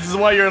married. This is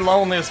why you're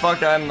lonely as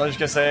fuck. I'm just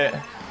gonna say it.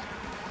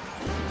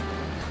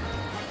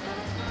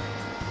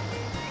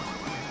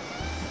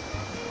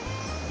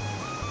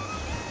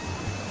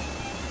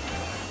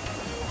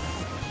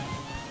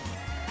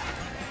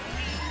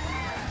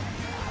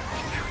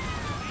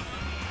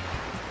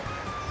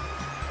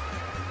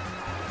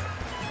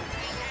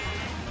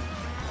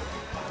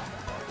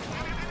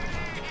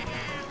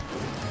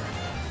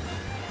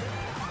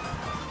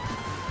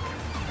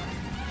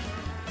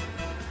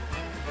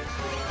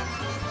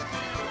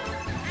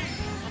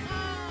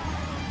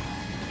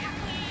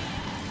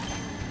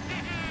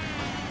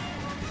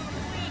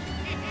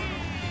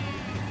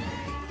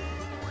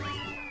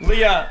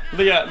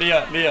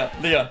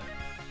 Leah.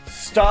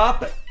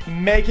 Stop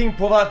making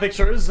profile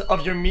pictures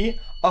of your me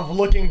of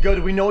looking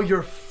good. We know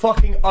you're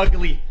fucking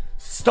ugly.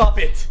 Stop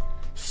it.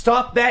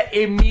 Stop that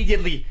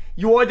immediately.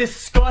 You are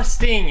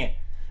disgusting.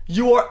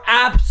 You are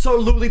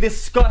absolutely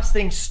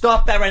disgusting.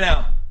 Stop that right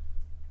now.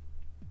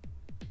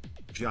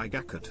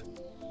 Gigacut.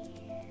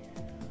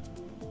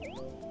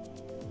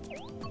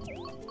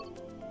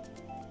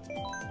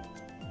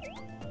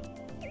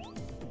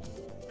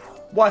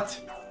 What?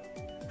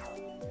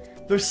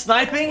 They're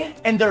sniping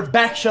and they're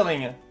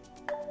backshelling.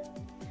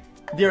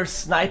 They're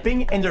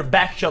sniping and they're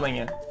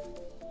backshelling.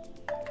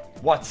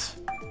 What?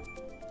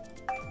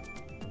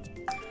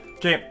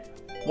 Okay,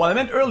 what I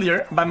meant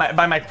earlier by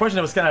my question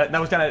that was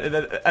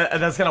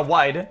kind of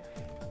wide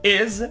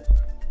is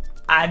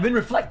I've been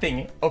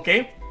reflecting,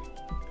 okay?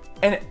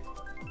 And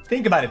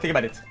think about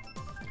it.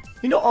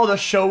 You know all the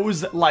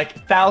shows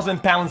like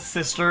 1,000-Pound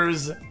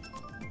Sisters,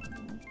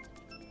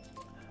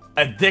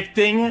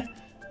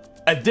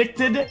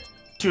 Addicted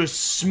to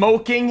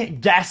smoking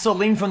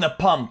gasoline from the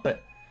pump.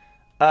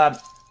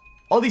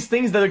 All these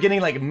things that are getting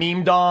like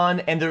memed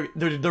on and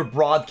they're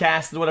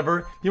broadcast or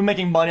whatever. People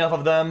making money off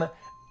of them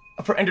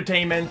for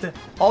entertainment.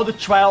 All the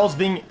trials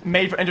being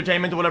made for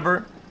entertainment or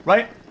whatever,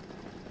 right?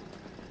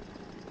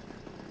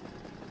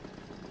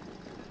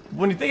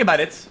 When you think about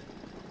it,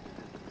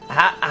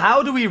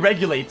 how do we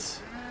regulate,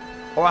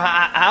 or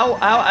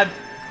how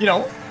you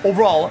know,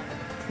 overall,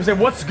 we say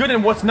what's good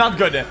and what's not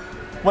good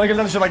when it comes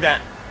down to shit like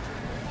that?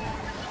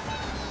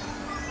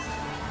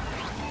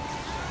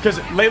 Because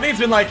lately it's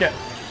been like,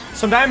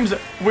 sometimes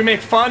we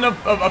make fun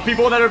of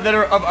people that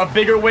are of a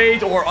bigger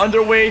weight or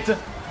underweight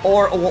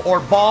or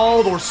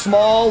bald or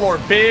small or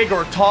big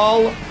or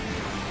tall.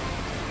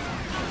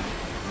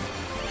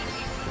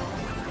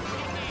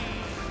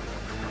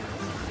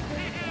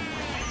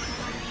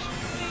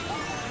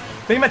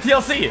 Think about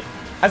TLC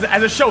as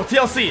a show.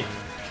 TLC.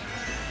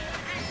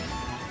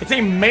 It's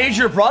a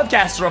major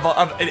broadcaster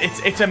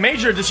it's a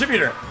major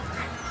distributor.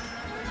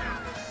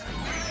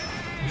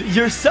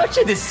 You're such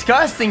a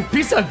disgusting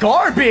piece of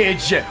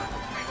garbage.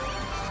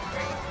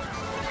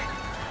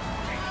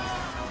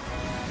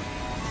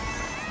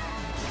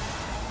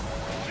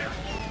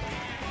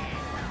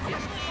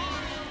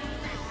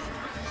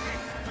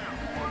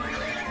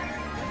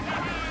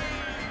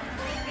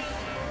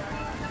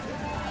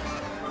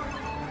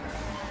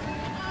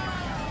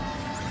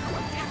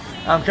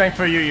 I'm coming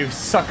for you, you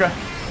sucker.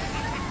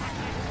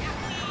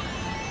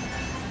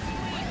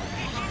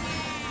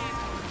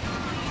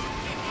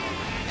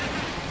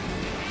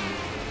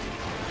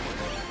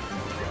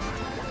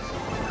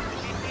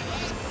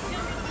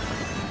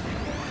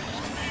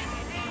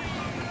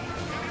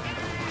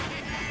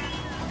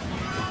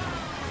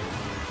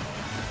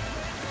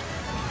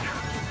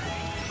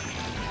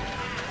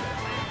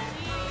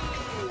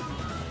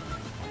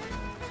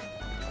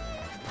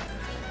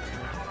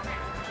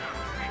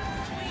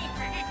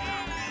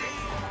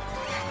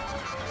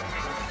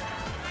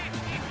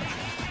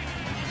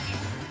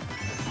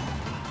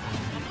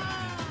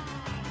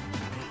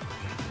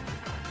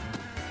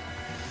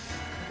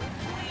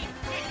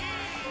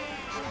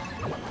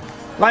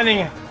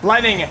 Lightning,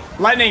 lightning,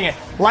 lightning,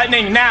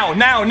 lightning, now,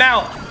 now,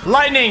 now,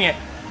 lightning,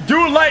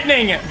 do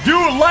lightning, do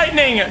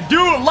lightning,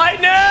 do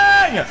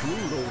lightning!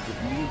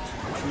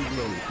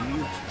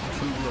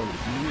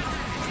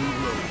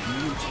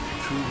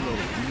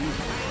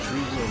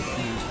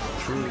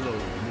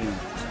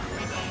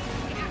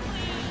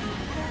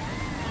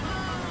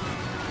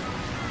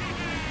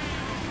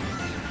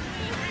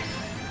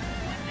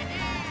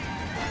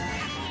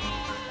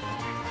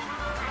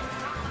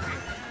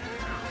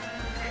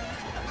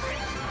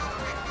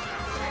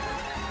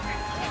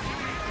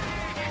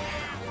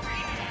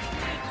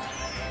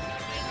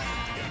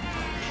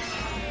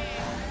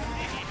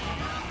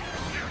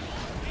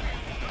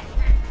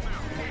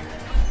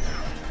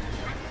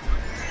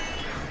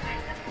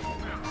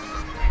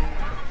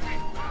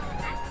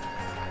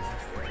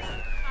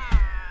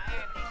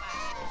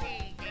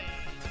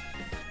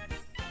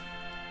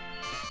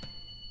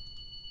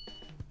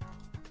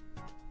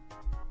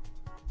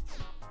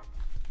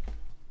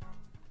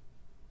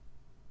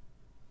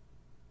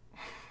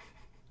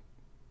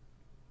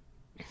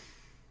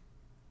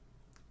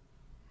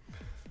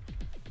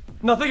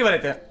 No, think about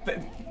it.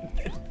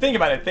 Think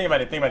about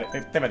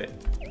it,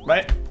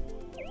 right?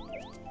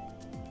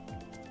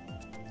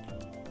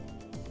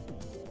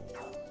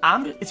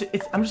 I'm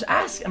just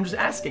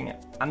asking.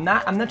 I'm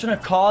not trying to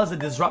cause a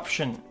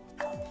disruption.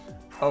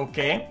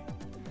 Okay?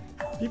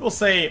 People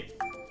say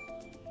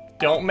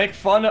don't make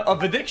fun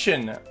of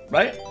addiction,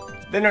 right?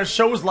 Then there's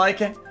shows like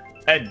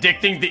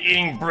Addicting to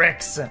Eating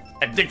Bricks,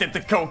 Addicted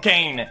to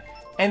Cocaine,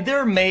 and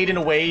they're made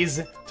in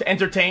ways to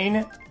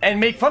entertain and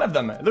make fun of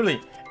them, literally.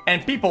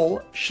 And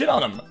people shit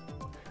on them.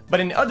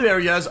 But in other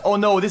areas, oh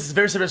no, this is a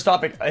very serious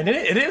topic. And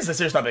it is a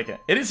serious topic.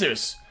 It is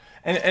serious.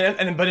 But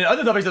in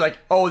other topics, they're like,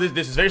 oh,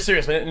 this is very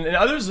serious. But in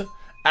others,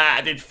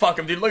 dude, fuck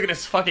him, dude. Look at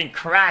this fucking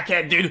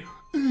crackhead, dude.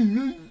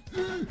 And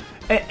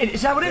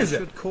it's how it is.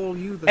 Should call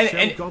you the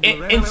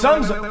and in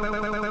some...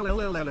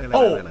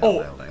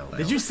 Oh,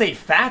 did you say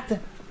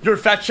fat? you're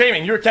fat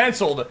shaming, you're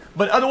cancelled.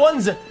 But other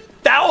ones,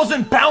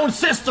 1,000-pound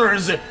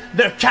sisters,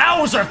 the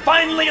cows are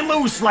finally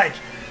loose, like,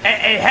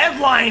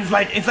 headlines,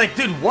 like, it's like,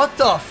 dude, what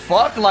the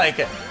fuck?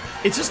 Like,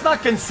 it's just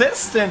not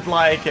consistent,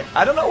 like,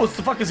 I don't know what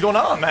the fuck is going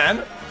on,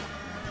 man.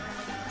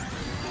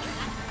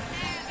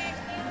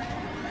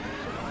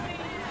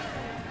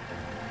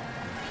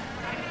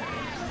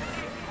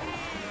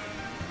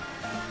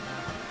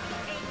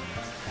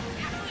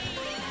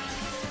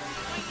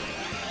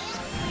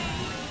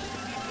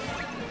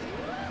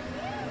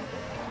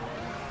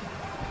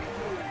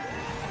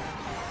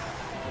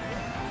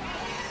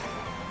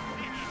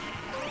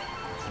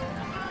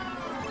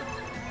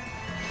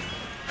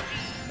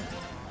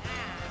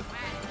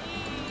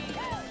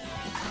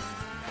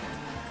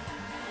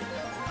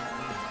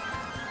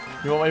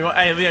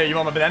 Hey, Leo, you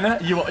want my banana?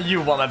 You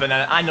want my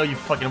banana? I know you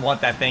fucking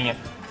want that thing.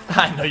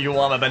 I know you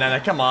want my banana.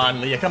 Come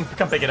on, Leo, come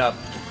pick it up.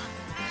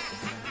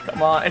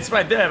 Come on, it's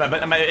right there.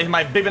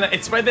 My big banana.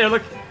 It's right there.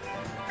 Look,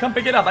 come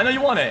pick it up. I know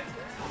you want it.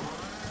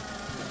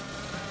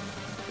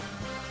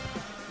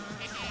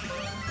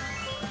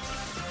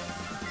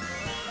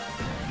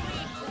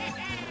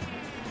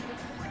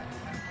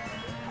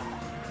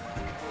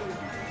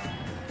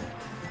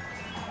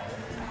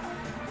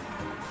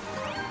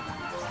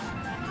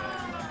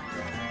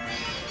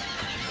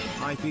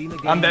 I've been a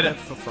I'm gamer dead.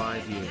 for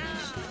 5 years.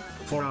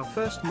 For our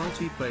first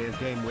multiplayer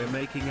game we're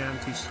making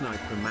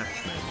anti-sniper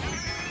matchmaking.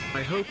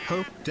 I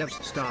hope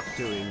devs start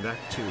doing that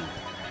too.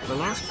 The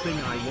last thing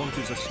I want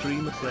is a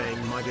streamer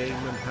playing my game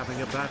and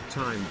having a bad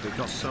time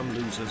because some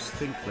losers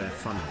think they're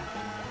funny.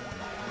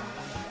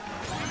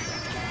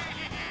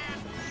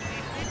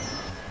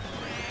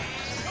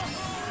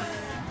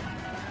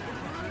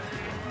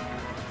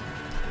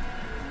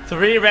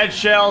 Three red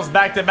shells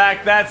back to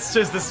back. That's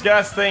just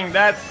disgusting.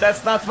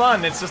 That's not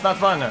fun. It's just not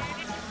fun.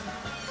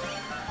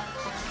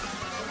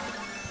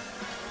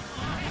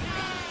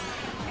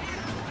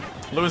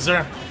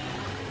 Loser.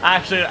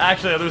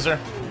 Actually a loser.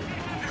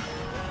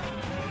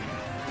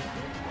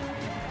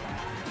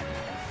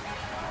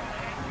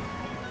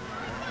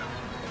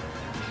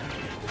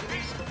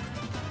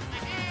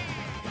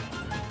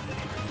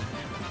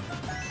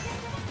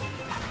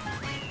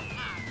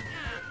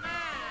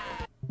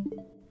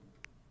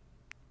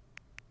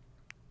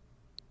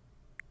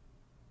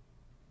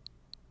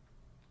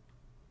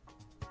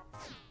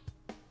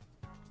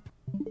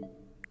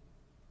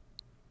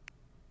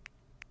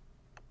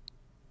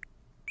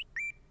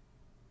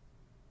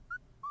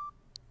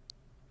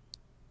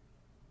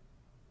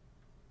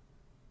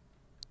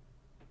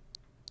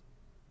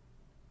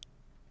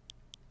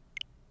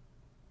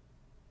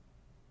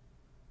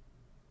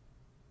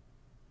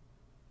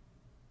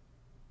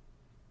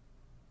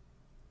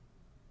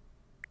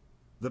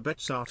 The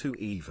bets are too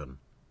even.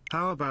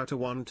 How about a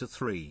 1 to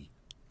 3,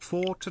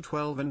 4 to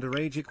 12 and a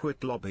rage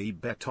quit lobby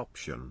bet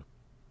option?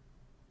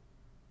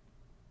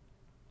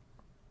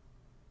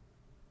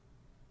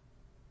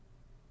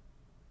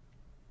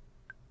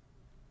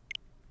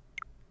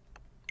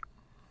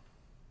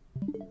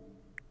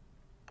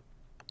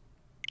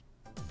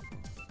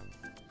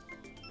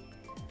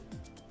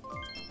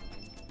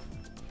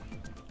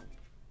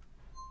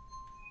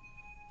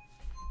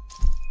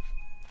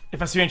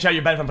 If I see you in chat,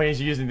 you're banned from playing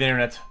using the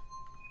internet.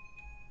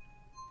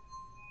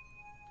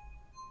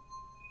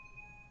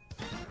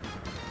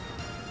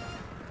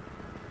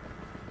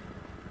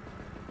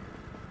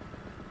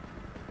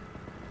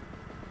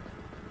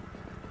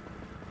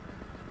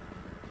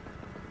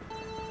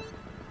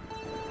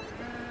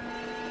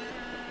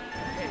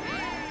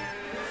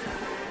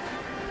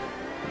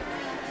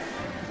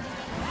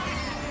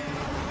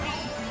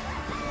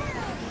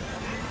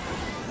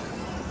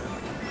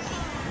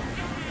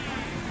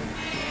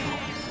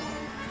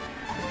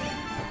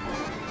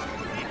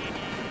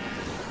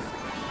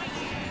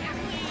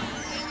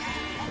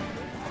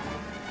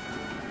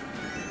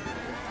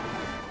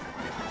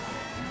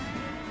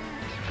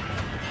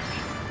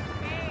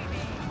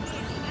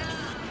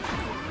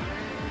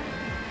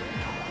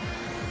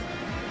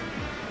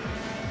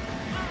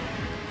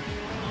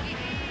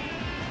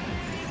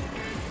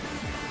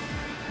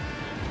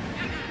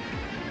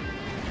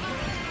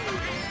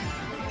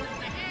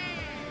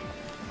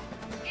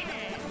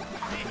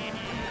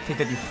 Take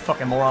that, you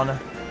fucking moron.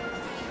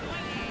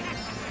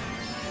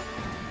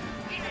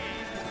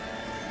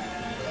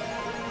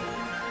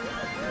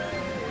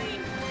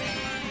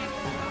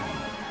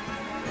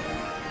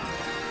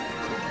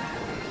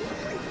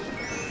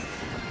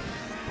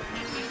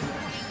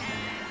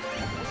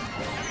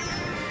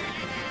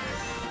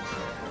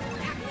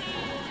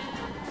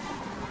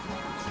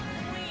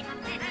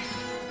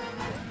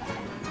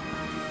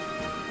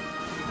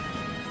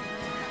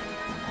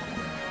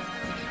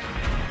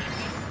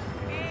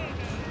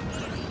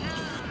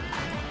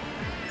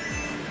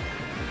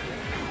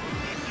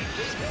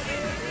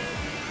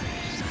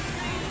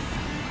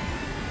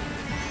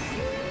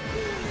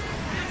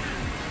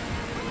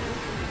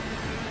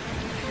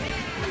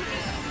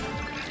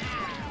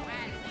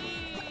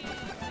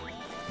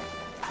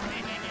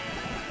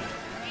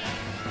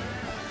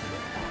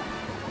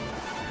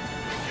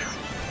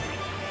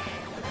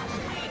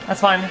 That's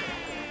fine.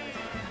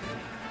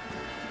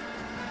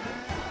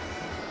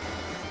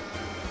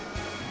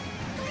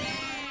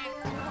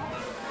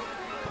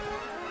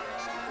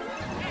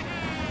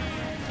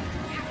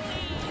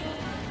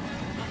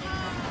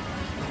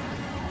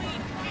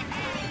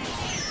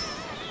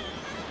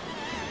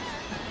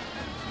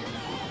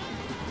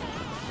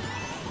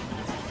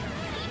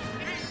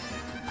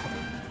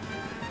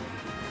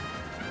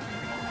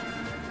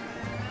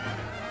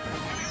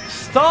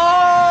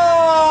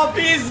 Stop!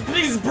 He's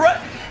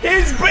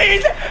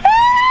breathing!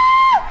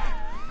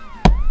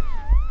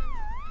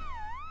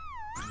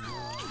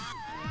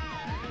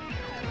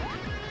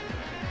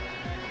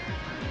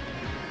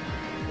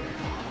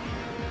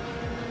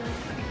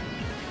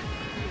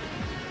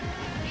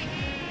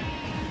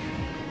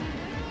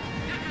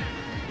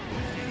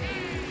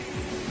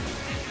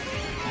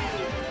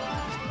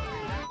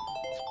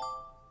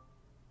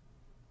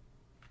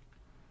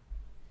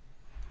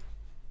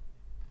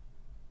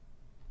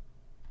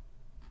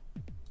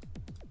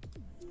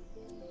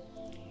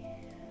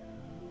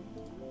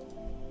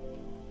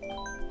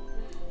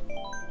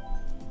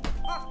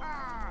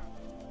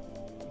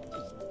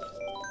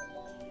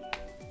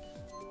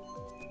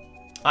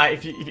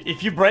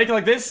 If you break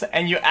like this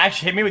and you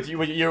actually hit me with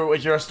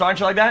your star and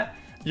shit like that,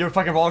 your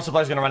fucking roller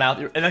supply is gonna run out.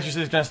 Your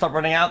electricity is gonna stop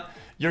running out.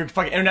 Your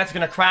fucking internet's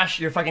gonna crash.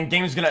 Your fucking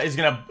game is gonna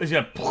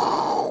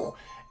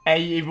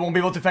and you won't be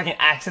able to fucking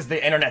access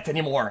the internet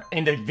anymore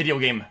in the video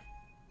game.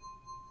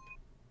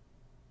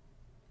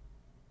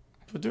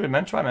 So do it,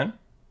 man. Try, man.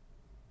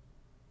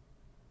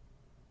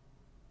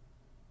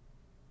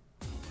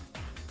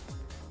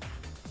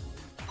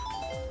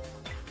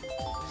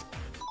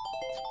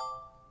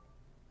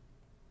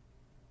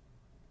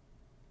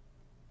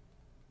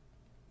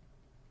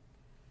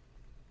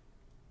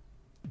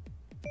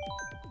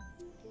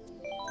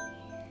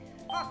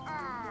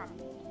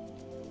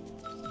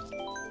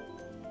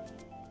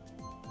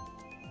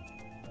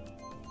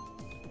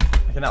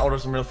 I can now order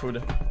some real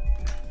food.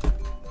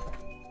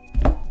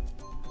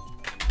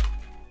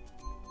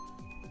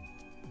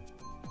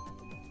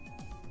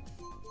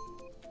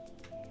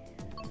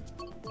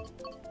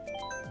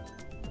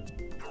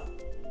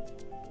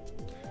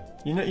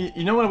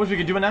 You know what I wish we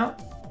could do now?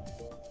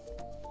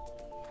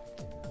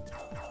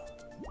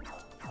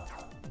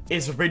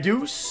 Is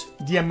reduce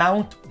the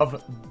amount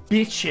of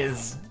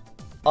bitches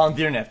on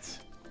the internet.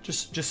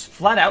 Just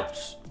flat out.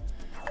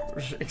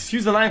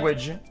 Excuse the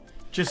language.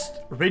 Just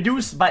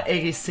reduce by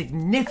a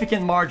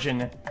significant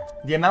margin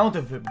the amount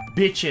of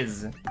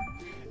bitches.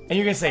 And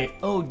you can say,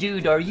 "Oh,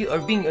 dude, are you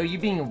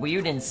being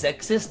weird and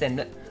sexist?"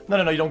 And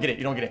no, you don't get it.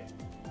 You don't get it.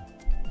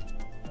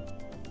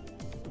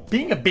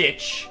 Being a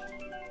bitch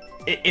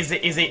is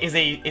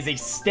a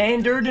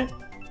standard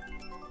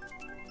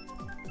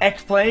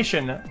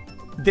explanation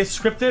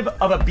descriptive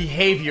of a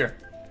behavior.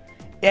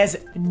 It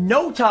has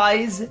no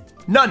ties,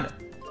 none,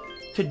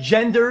 to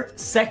gender,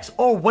 sex,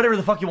 or whatever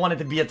the fuck you want it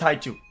to be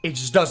tied to. It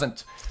just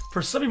doesn't.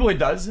 For some people it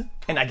does,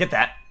 and I get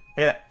that.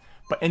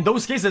 But in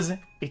those cases,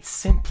 it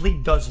simply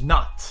does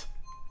not.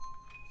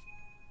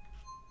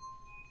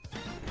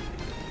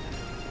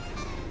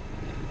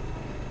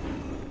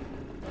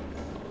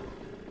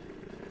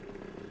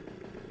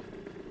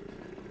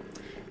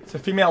 It's a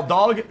female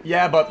dog?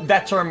 Yeah, but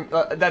that term,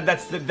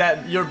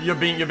 you're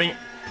being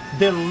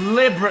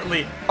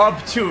deliberately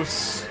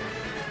obtuse.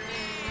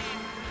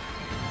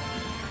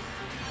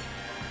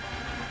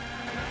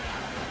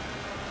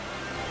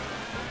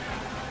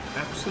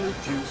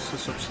 Absolute Juice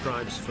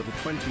subscribes for the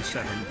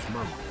 27th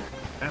month.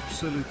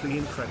 Absolutely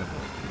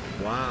incredible.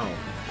 Wow.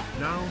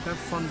 Now have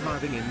fun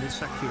driving in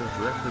this accurate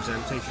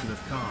representation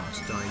of cars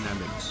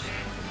dynamics.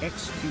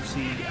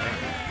 xQc.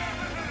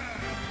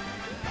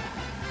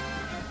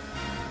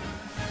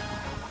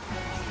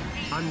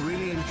 I'm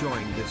really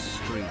enjoying this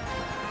stream.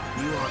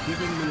 You are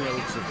giving me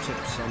loads of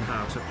tips on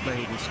how to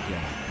play this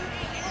game.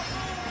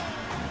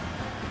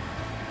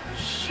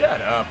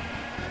 Shut up.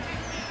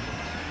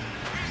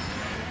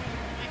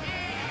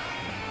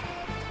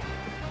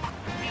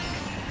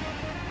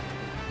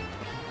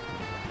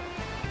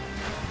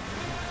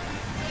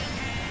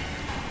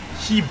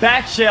 He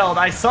backshelled.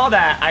 I saw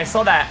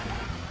that.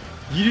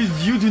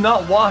 You do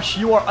not wash.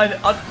 You are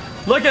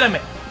look at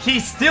him.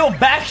 He's still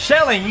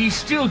backshelling. He's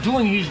still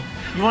doing.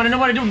 You want to know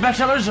what I do with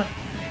backshellers?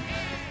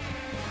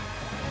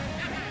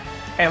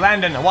 Hey,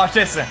 Landon, watch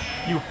this.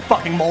 You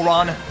fucking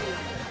moron.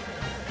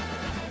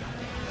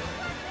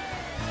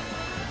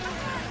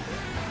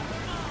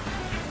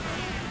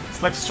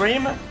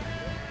 Slipstream.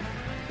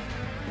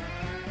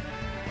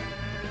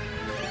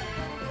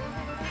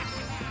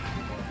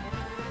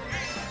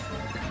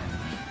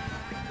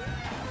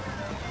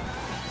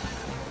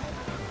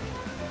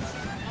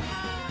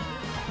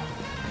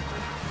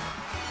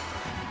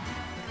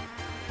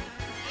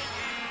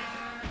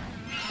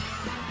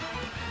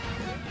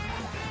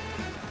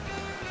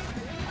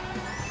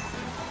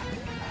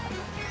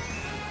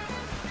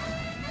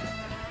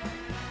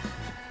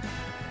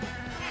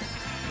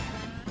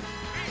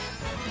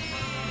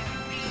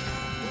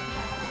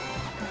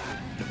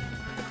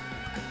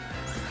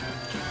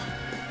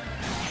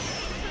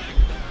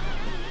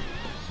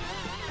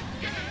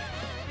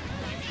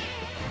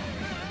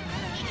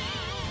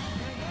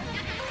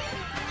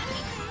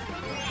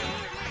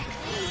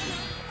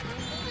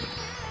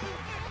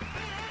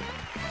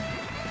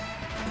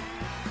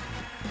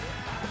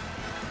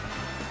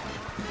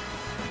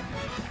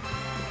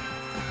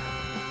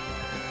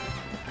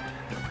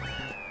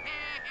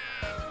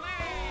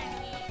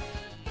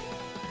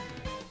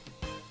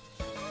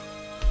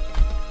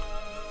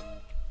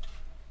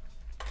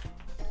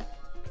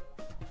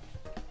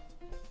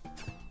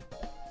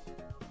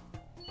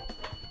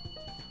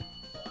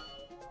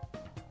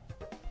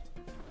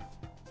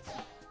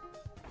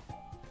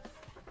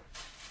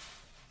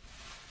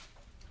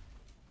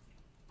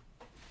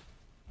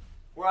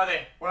 Where are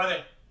they? Where are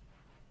they?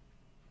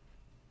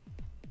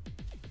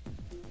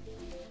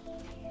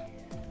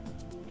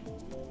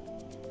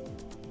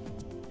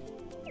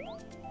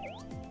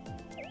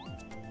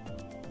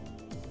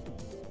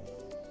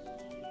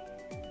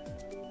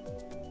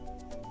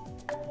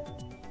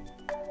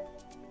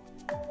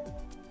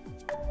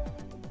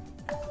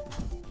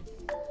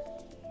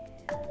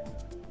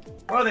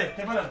 Where are they?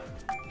 Can't find them.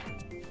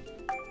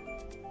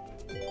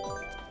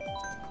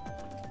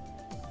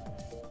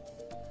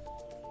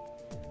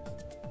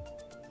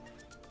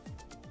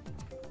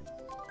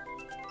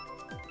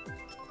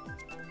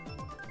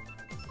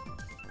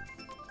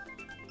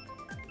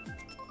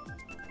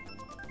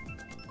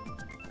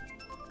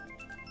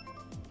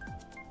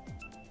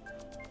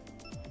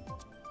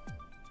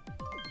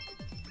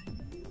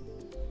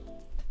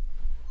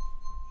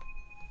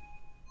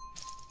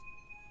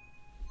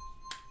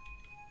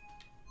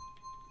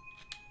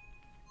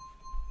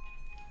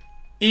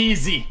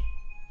 Easy.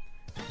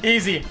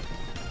 Easy.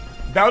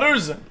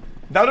 Doubters.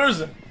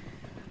 Doubters.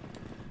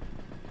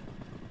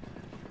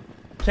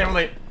 Can't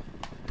relate.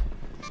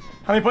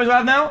 How many points do I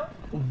have now?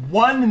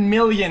 1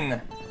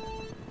 million.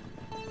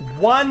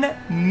 1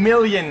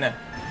 million.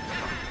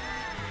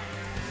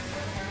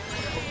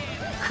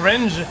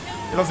 Cringe?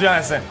 Let's be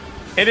honest.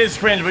 It is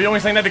cringe, but you're only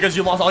saying that because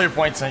you lost all your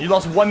points. You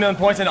lost 1 million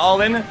points and all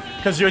in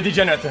because you're a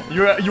degenerate.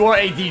 You are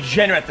a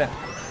degenerate.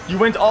 You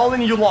went all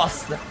in, you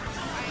lost.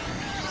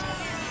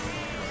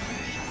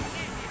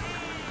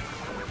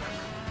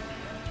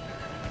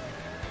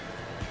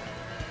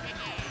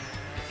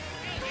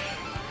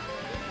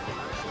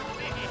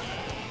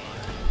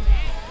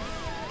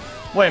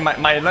 Wait,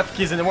 my left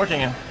key isn't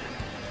working.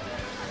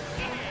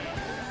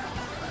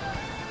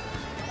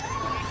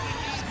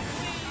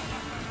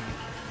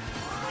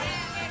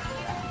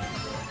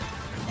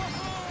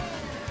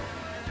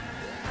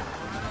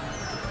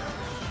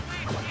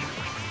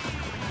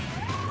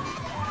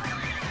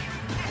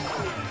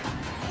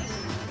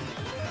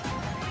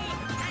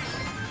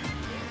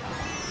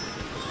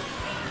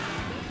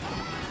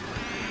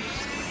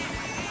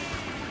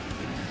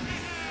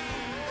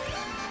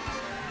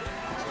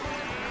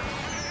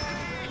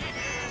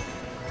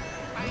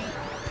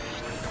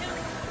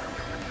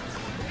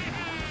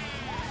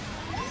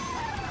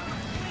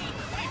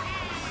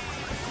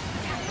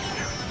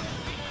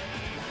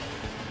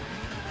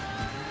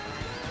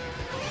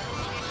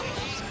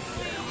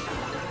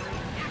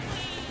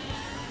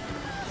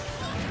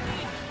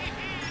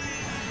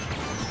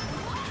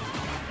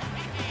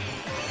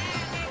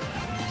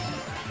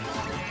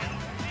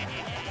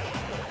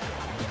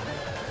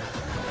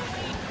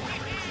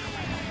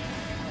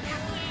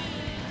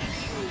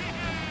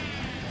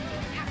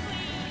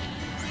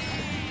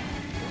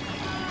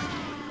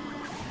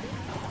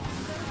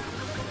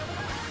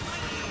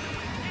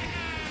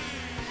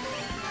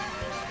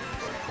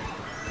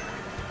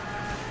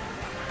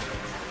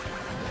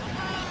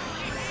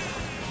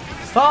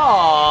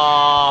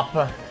 Stop!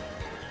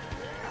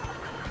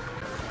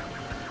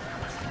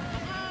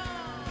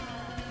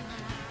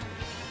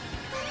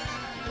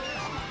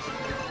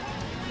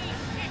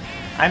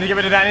 I need to get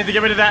rid of that, I need to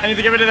get rid of that, I need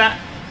to get rid of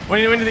that.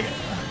 We need to...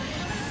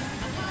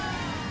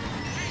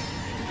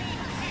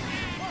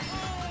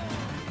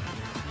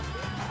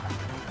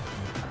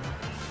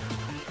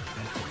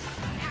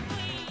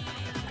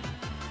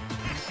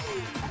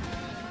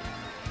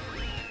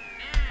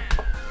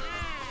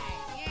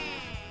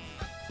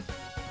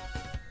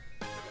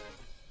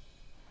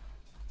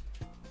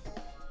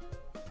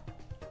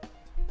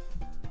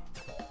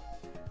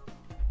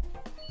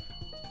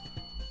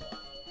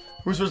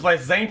 Who's first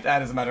place? Zaint? That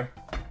doesn't matter.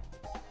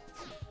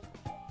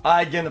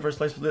 I get in the first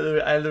place. I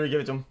literally give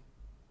it to him.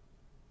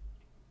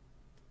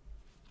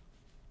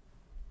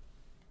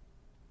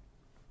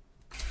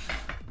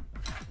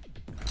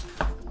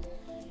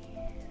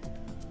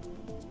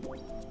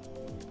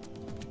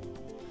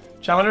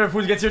 Chat, whenever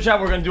food gets here,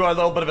 chat, we're gonna do a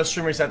little bit of a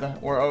stream reset.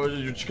 Or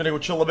you're just gonna go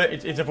chill a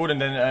bit, eat the food, and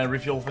then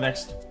refuel for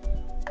next.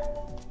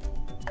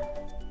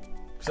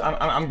 Cause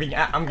I'm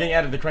getting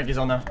out of the cranky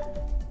zone now.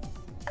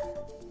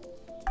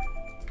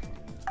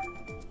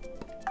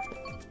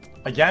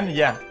 Again?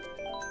 Yeah.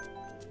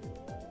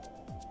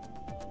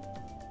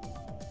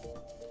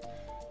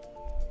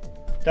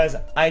 Guys,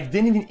 I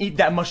didn't even eat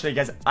that much today,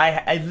 guys.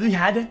 I literally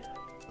had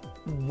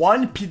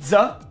one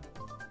pizza,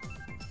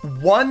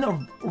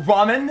 one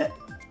ramen.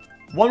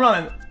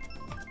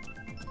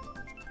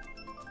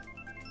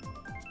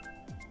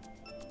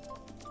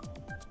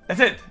 That's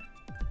it.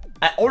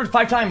 I ordered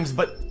 5 times,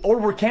 but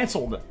orders were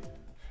canceled.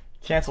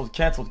 Canceled,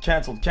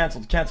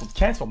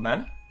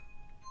 man.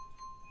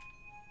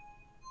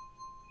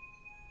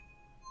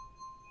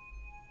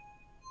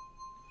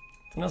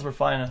 Sometimes we're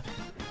fine.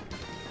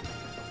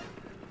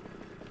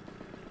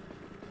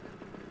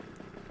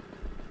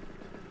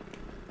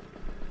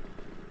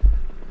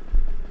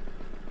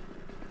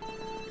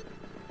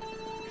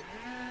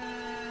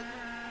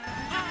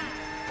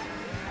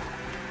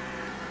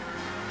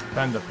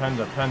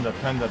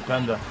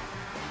 Panda.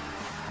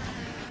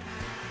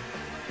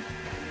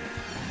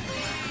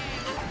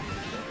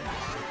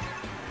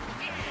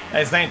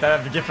 Hey, Saint, I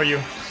have a gift for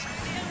you.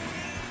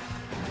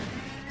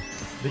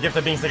 The gift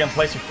of being second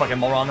place, you fucking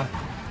moron.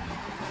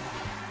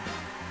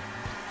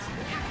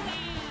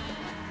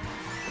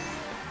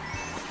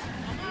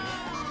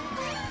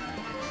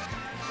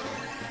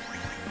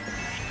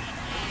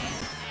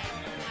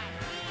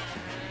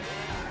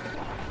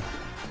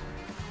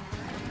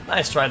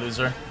 Nice try,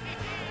 loser.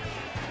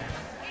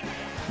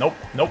 Nope,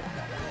 nope.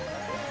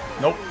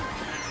 Nope.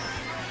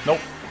 Nope.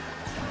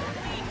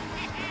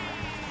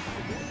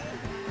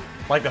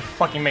 Like the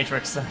fucking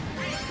Matrix.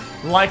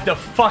 Like the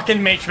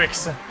fucking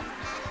Matrix.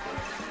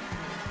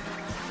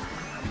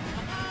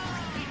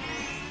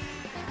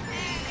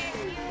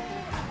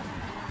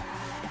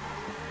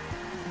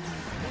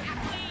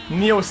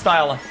 Neo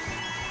style.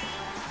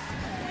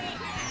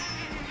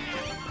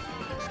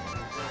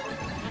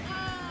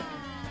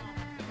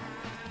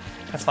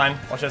 That's fine.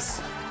 Watch this.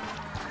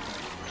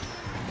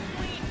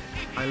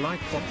 I like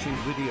watching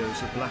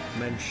videos of black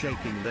men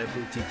shaking their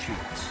booty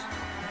cheeks.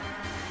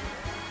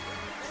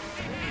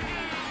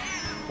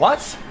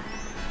 What?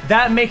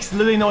 That makes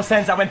literally no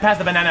sense. I went past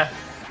the banana.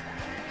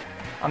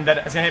 I'm dead.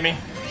 It's gonna hit me.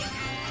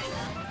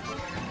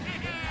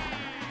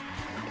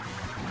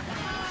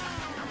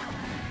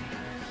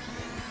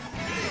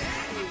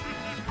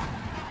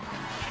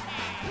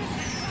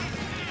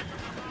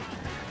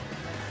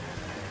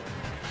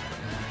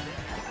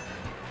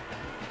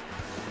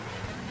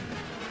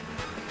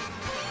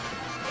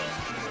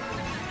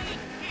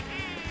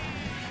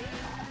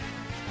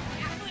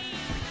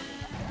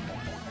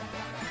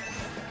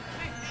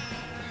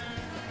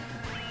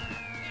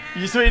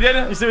 You see what he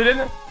did? You see what he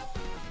did?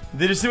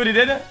 Did you see what he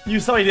did? You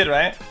saw what he did,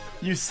 right?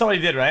 You saw what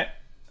he did, right?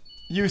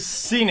 You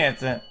seen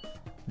it.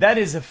 That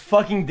is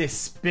fucking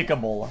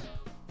despicable.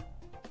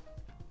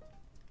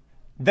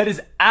 That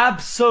is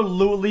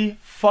absolutely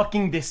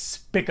fucking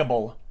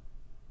despicable.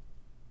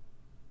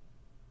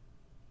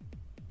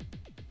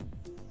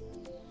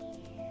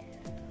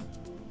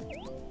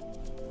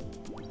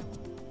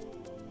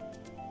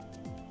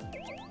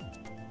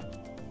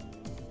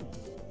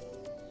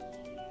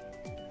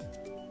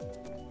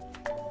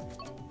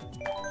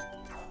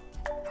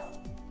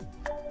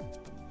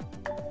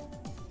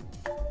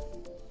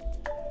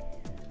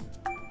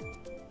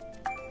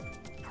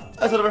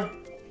 That's whatever.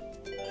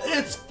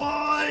 It's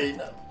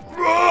fine.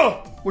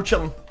 We're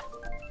chilling.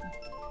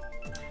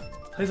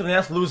 Play something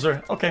else,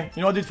 loser. Okay,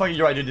 you know what, dude? Fuck it,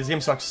 you're right, dude. This game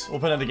sucks. We'll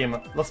play another game.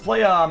 Let's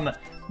play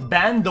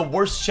ban the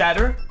worst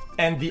chatter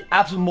and the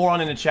absolute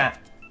moron in the chat.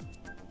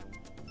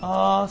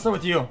 Let's start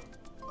with you.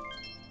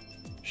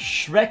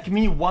 Shrek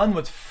me 1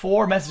 with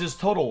 4 messages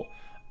total.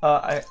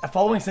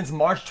 Following since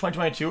March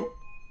 2022,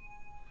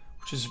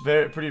 which is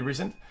pretty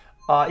recent.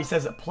 He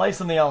says play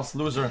something else,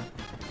 loser.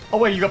 Oh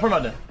wait, you got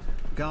promoted.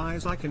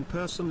 Guys, I can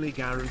personally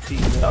guarantee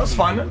that was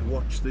more fun. people would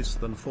watch this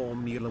than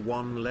Formula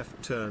 1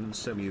 left turn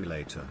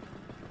simulator.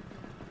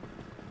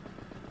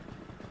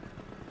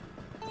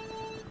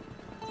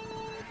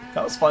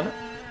 That was fun.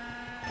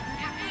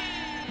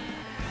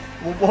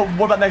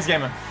 What about next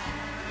game?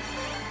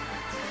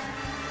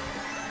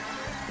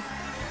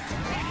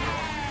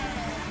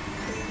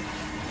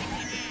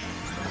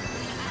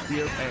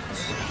 The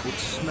OX would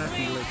smack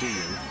you a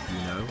deal,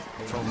 you know,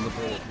 from the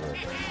boardwalk.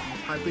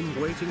 I've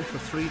been waiting for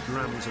 3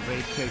 grams of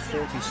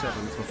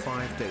AK-47 for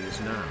 5 days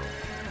now.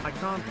 I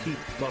can't keep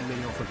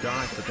bumming off a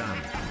die for damn.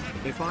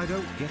 If I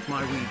don't get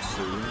my weed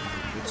soon,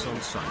 it's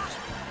on site.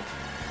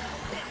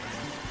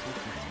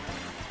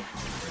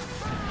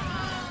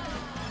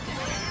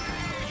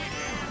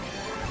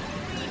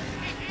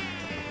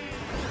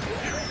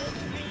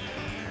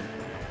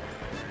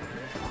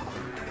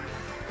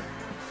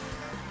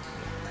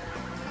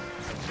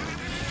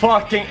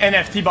 Fucking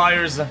NFT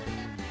buyers.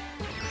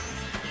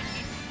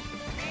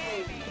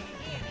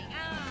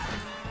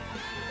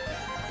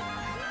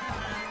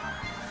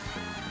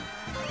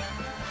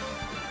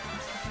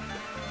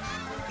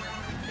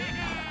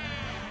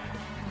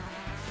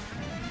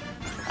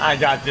 I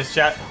got this,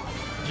 chat.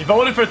 You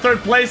voted for 3rd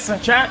place,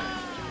 chat?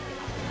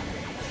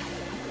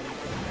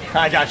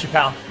 I got you,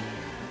 pal.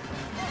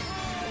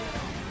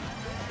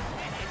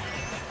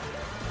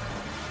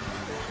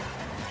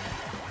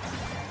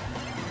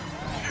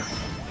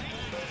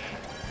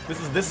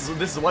 This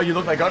is why you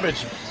look like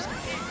garbage.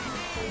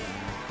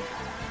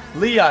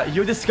 Leah,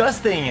 you're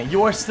disgusting.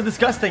 You are still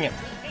disgusting.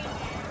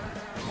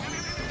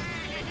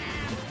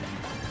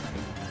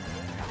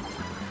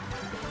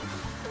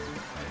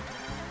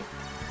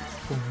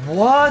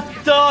 What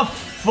the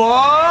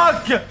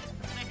fuck?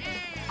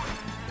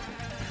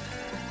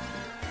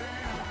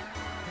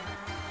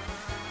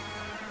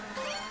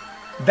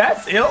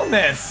 That's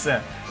illness.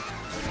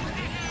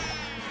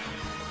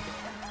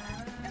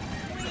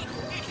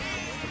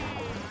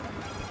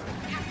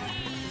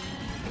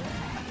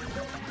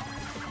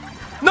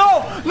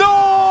 No!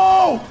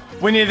 No!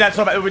 We need that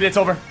so bad. It's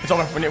over. It's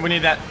over. We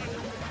need that.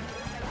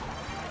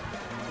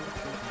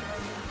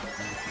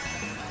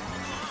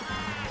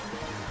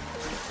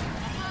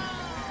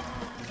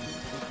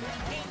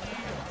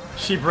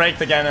 She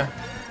braked again.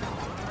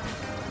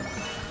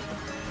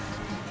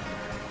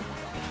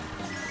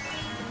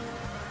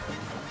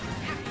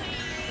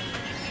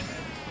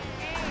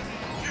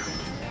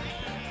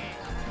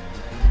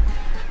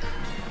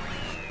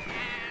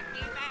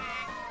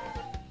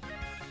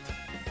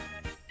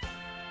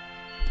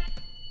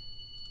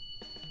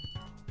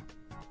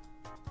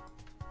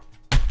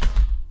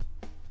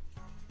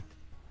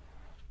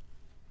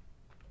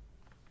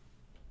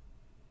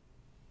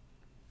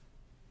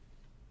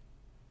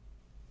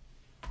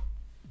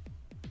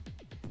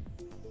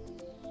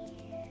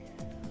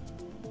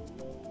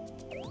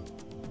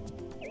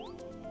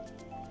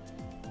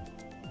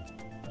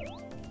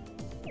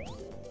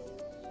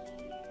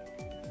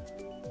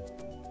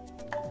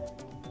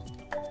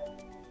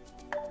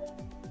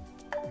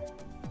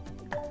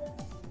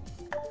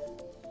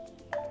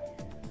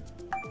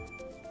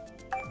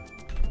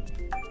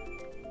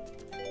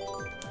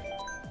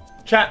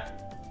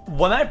 Chat,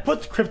 when I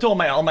put crypto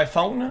on my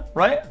phone,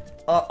 right?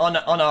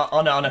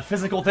 On a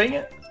physical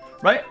thing,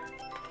 right?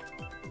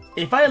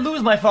 If I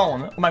lose my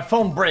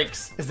phone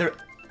breaks, is there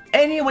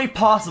any way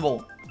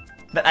possible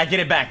that I get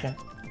it back?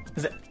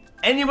 Is there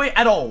any way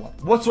at all,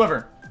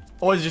 whatsoever?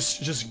 Or is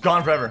it just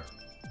gone forever?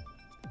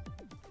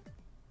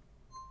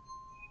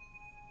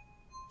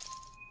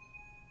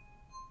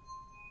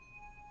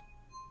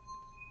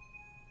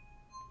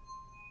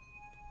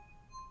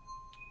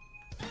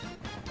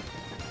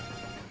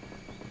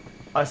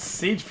 A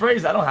seed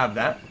phrase? I don't have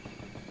that.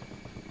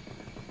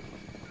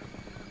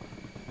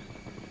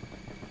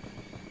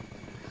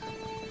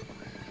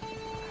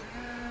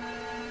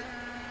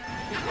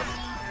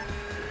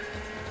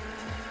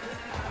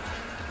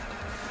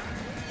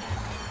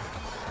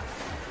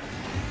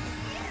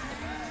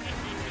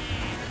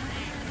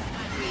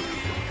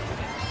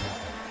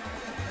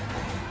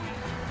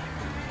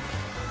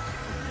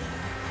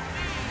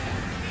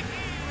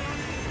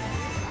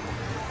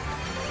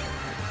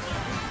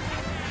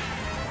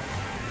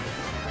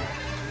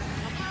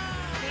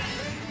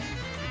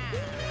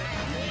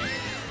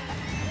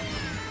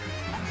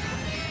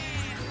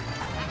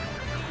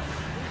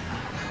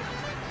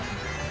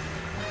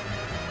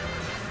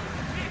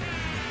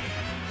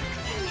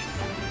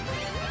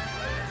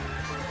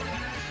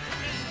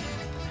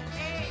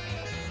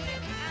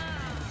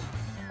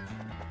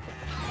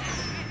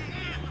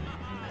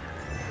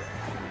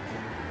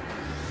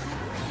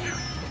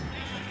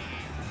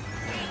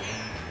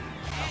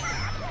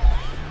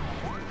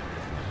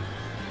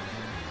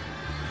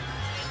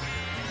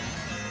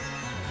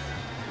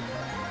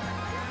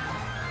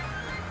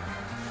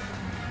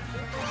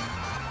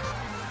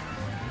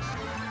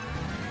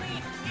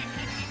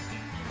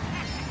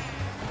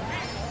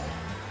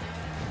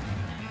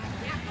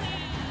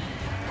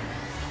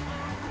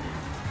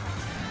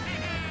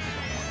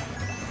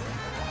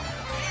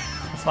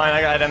 It's fine,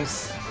 I got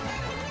items.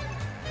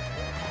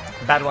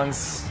 Bad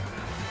ones.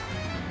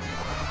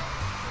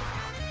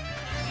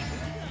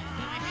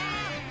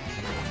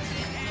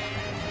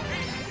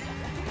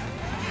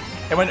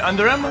 It went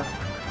under him?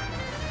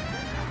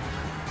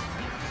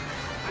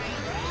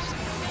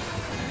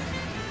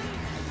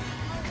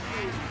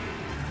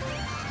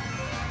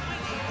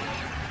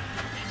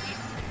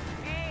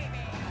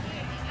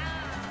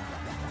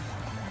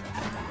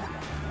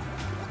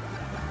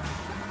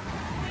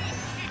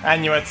 I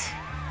knew it.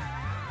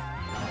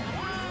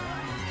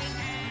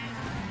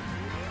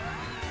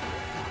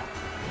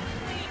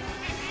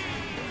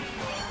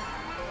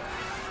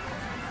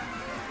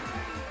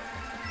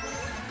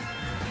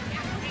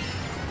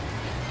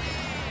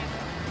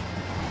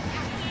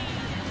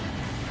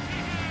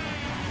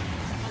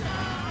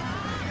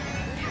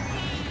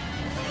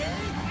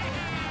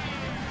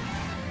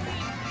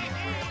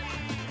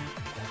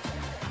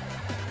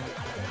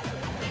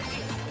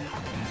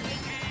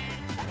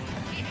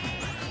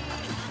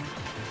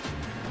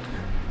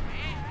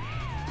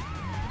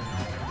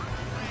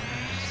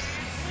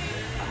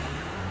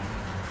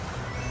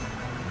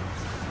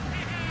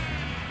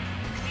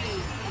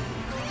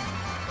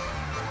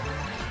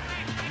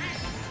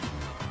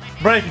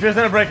 Break, if you're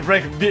gonna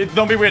break,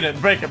 don't be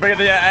weird, break it,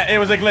 yeah, it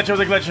was a glitch,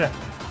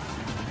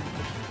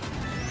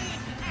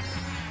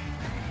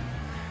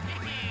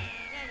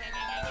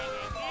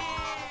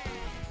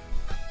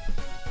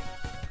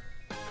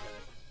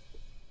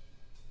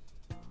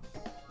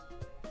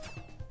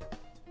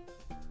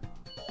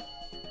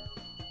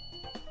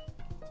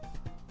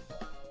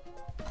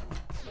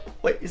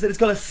 Wait, you said it's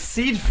called a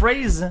seed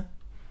phrase?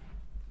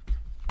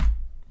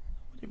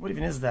 What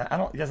even is that? I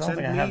don't think I have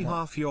that. Send me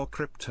half your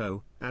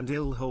crypto, and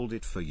I'll hold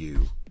it for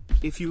you.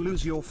 If you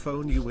lose your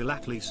phone, you will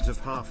at least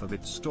have half of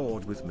it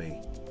stored with me.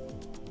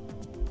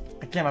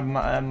 I can't.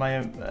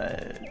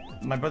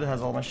 My brother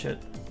has all my shit.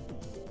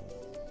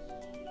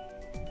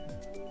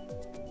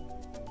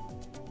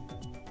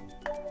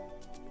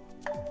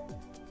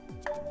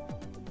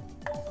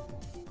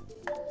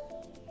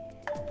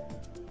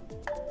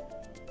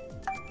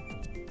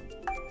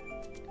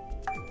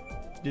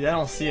 Dude, I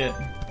don't see it.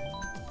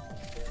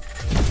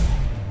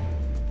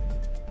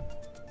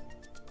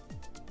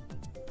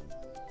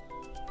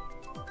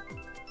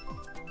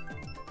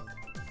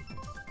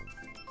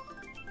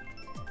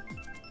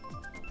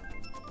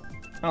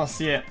 I don't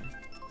see it.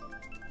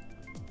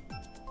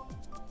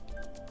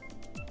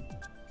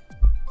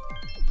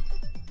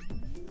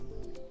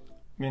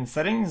 You mean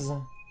settings?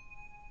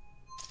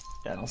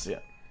 Yeah, I don't see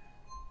it.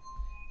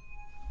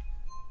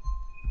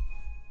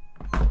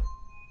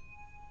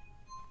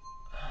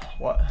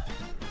 What?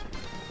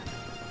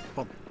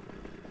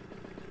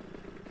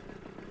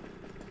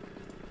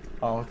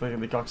 Oh, look like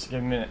the cox.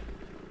 Give me a minute.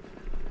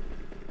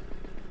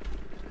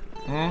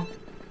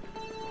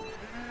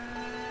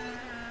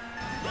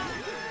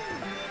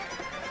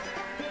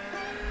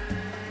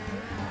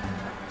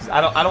 I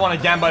don't want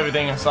to gamble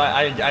everything, so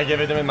I give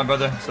it to my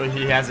brother, so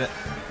he has it.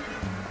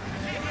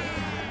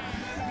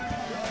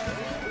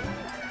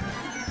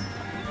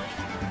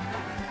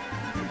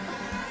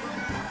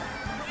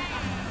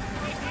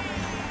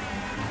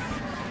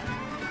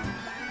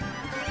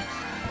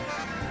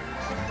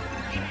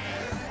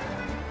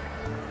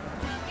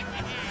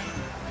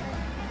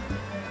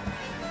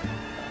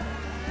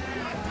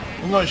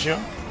 No issue.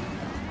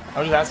 I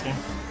was just asking.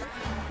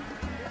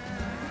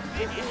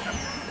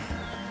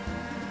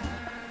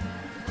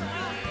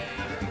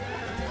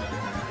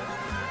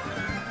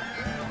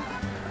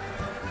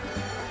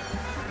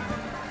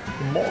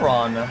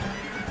 Moron.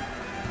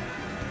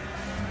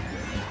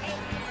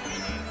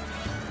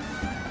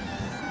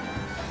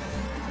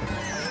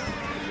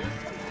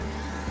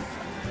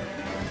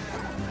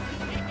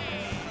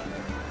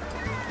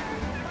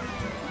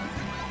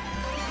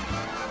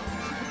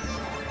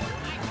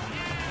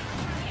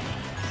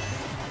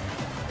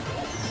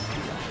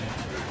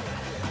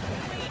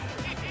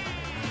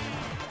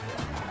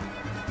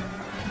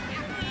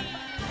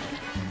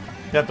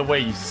 Get the way,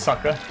 you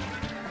sucker.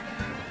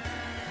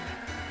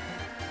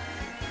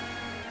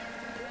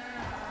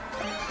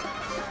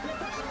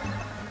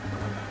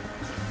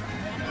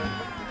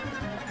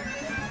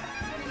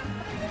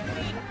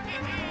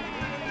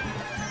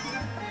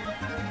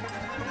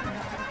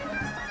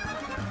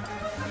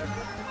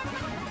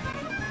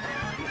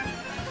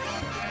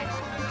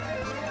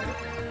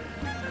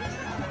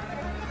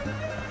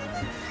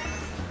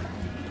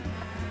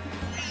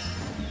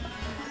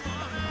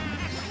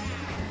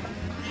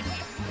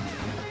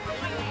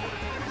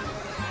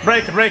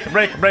 Break, break,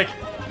 break, break.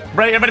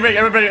 Break, everybody break,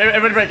 everybody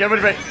break,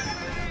 everybody break.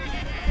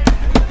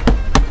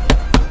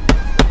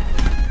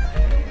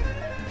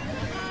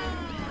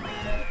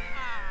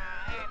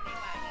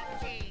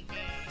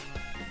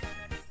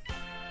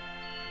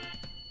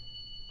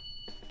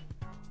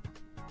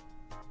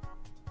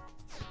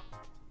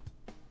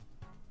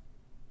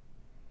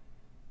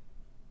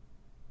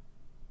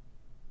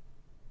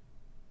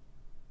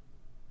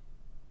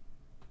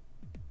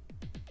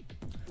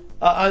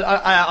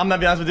 I'm gonna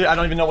be honest with you, I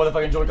don't even know where the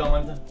fucking Joy-Con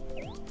went.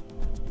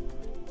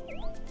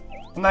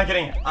 I'm not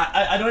kidding.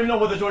 I don't even know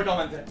where the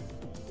Joy-Con went.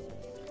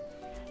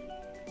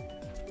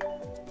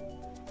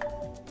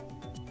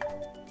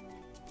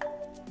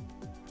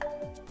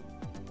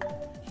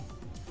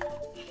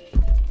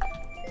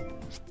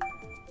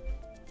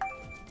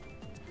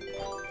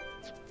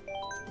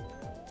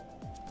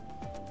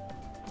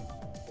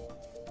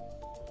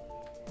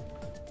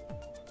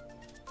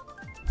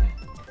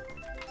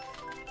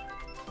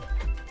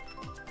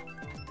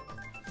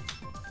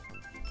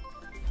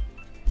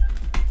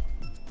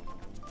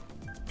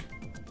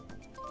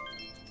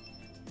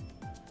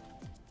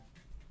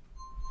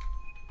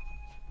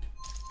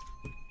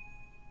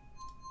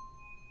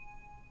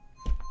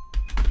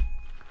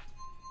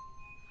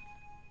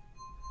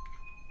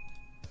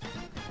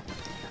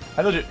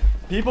 I told you,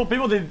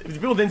 people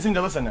didn't seem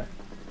to listen.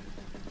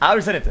 I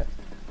already said it.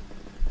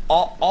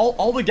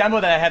 All the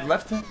gamble that I had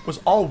left was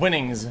all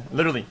winnings,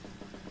 literally.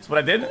 So what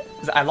I did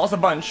is I lost a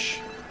bunch,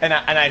 and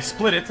I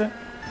split it,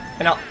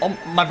 and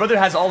my brother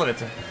has all of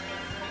it.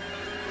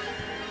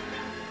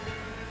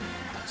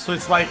 So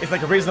it's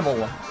like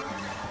reasonable.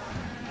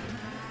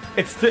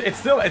 It's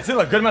still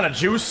a good amount of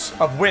juice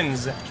of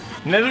wins.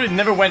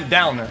 Never went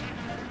down.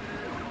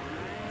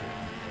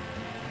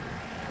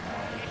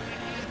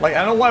 Like,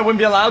 I don't know why I wouldn't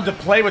be allowed to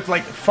play with,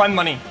 like, fun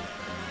money.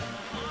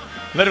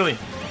 Literally.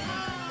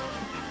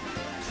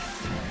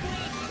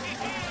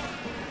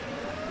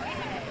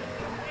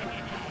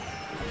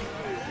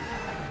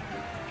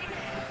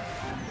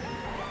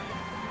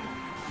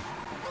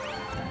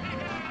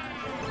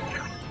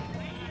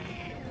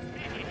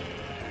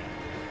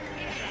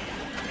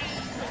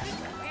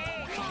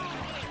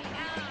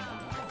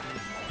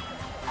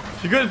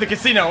 If you go to the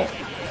casino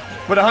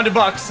with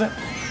 $100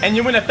 and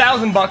you win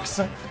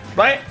 $1,000,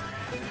 right?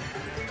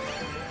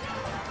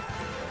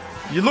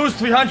 You lose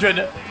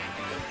 300.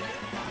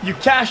 You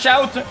cash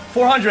out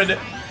 400.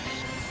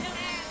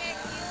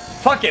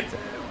 Fuck it.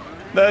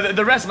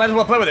 The rest might as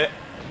well play with it.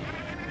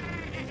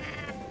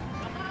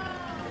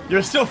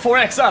 You're still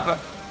 4x up.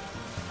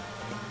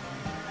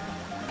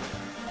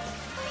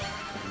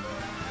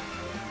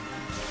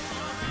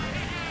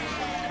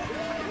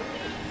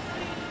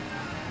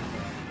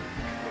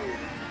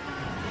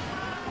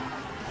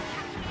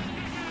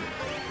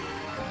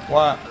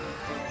 What?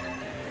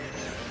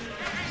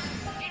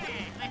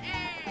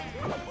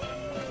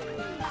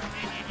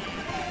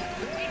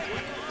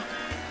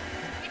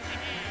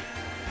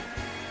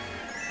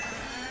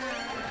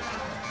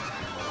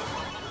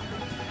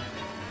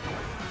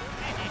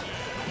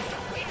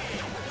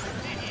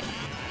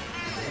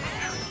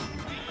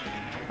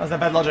 How's that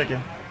bad logic?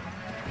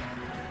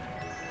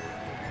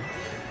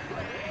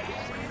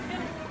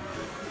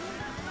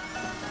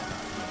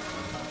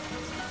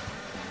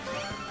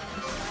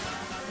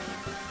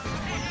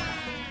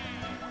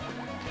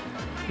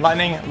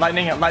 Lightning,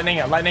 lightning, lightning,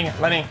 lightning,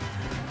 lightning.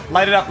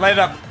 Light it up, light it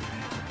up.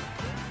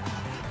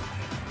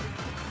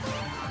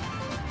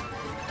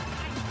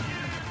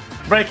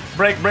 Break,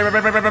 break, break,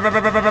 break, break, break, break, break,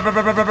 break, break, break, break,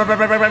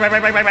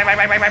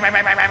 break,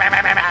 break, break.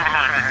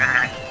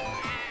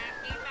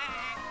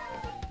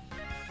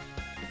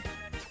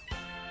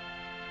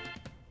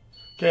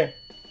 Okay.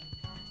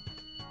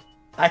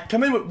 I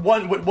come in with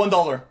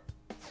 $1.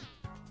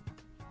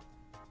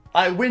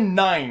 I win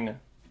 9.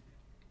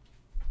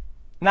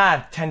 Now I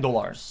have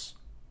 $10.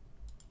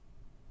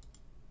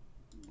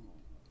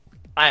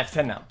 I have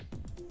 10 now.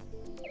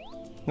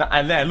 No,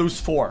 and then I lose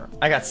 4.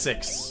 I got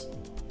 6.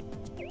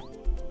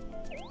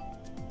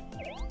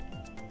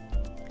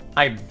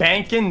 I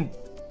bank in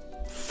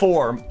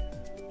 4.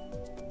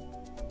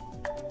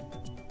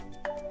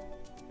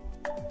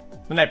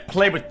 Then I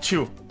play with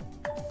 2.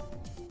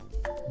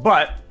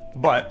 But,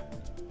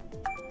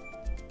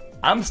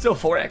 I'm still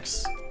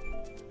 4x.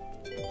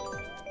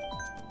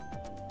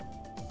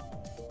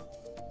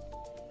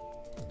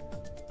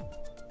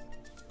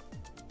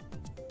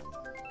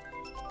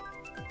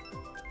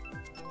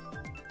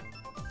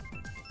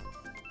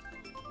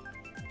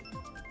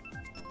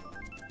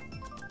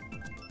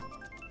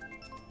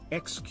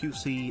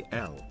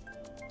 xQcl.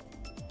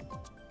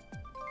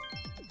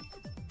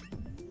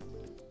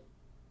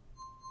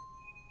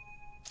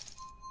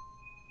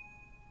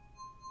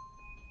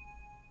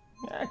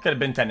 Yeah, it could have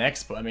been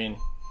 10x, but I mean...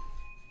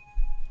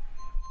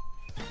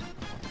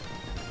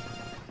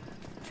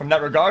 From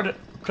that regard,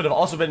 could have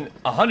also been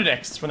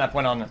 100x from that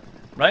point on,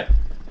 right?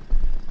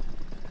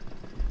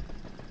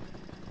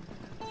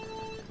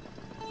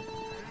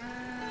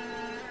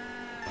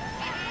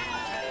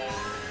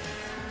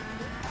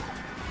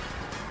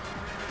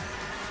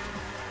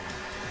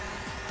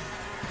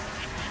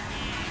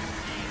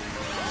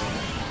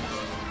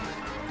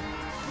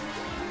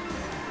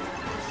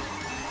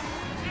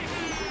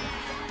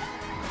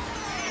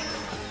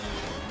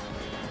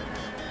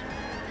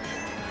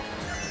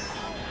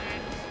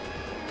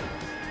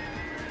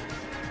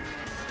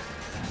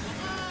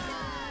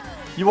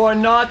 You are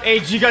not a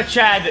Giga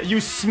Chad. You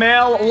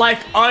smell like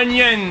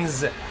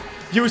onions.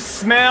 You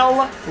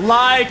smell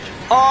like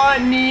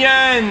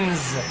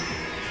onions.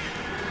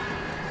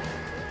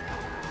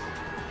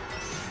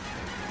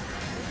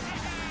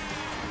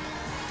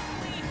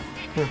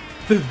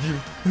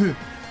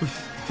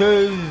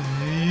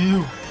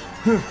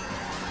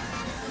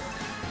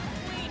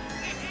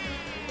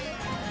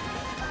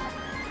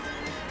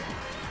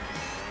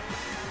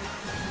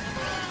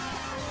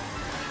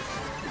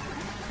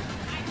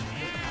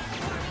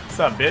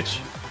 What's up, bitch?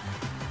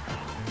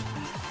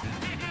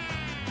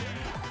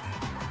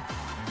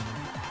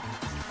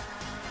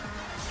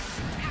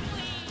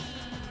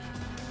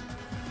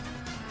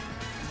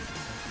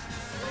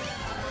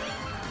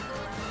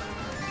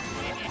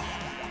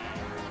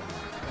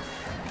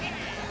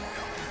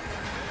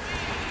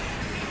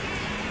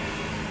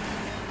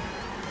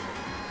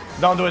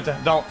 Don't do it.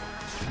 Don't.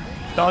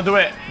 Don't do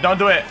it. Don't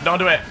do it. Don't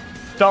do it.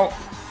 Don't.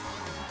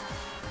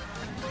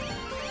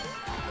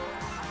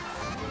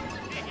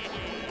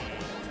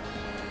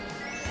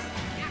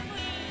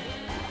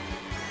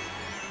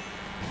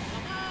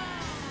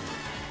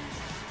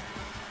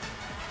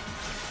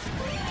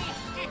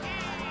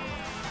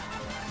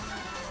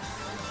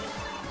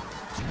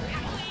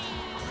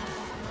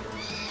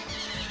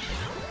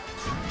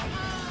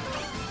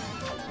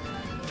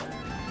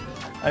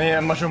 I need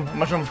a mushroom.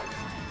 Mushroom.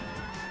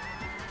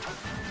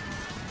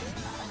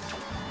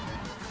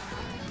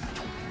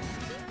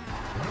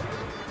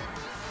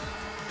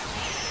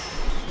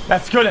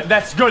 That's good.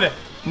 That's good.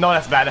 No,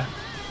 that's bad.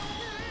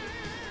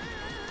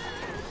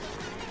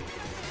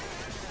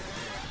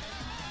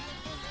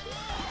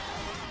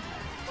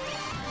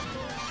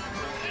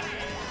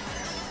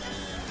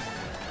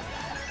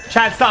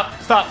 Chad,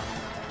 stop. Stop.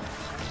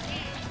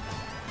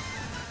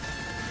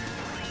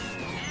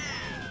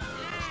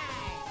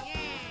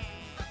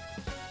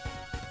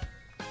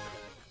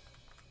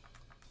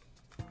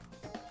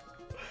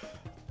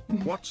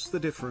 What's the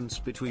difference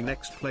between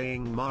X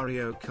playing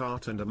Mario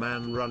Kart and a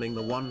man running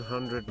the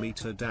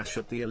 100-meter dash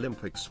at the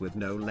Olympics with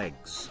no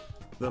legs?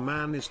 The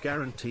man is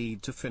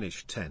guaranteed to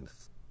finish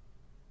 10th.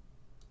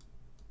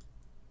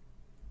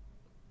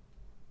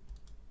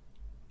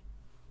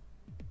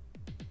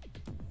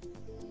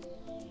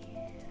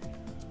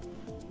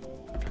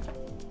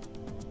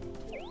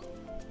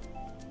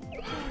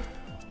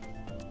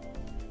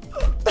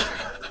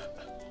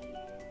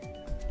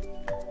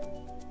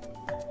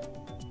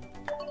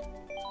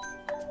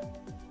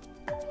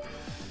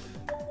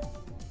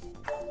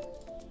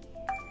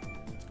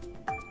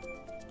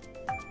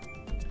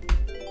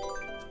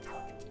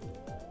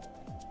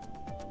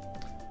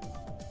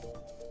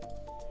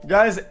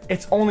 Guys,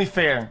 it's only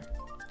fair.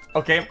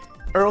 Okay?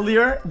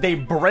 Earlier, they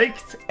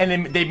braked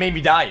and they made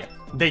me die.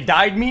 They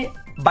died me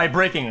by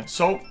braking.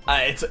 So,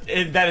 guys,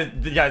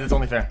 it's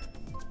only fair.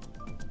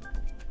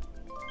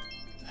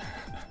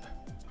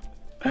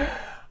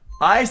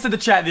 I said to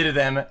chat to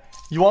them,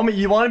 you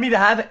wanted me to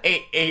have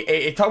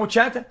a talk with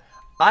chat?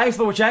 I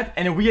spoke with chat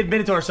and we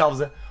admitted to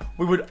ourselves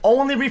we would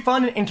only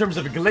refund in terms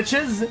of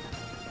glitches,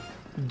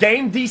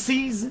 game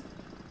DCs,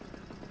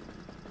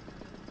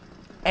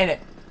 and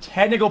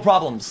technical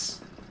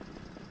problems.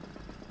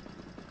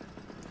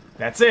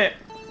 That's it.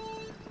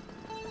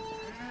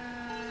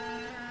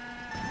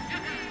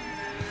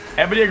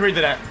 Everybody agreed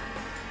to that.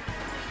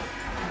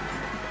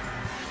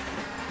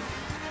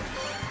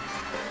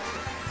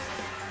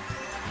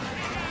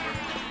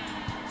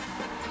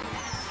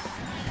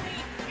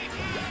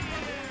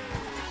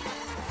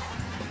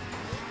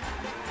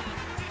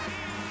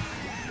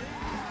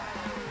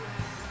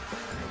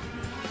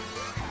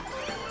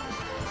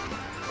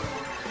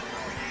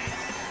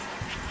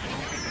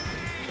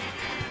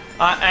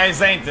 Hey,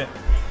 Saint.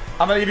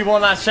 I'm gonna give you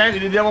one last chance. You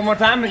do that one more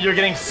time. You're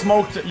getting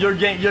smoked. You're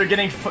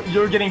getting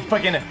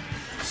fucking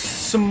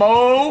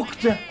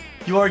smoked.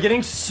 You are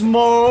getting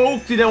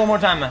smoked. Do that one more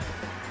time.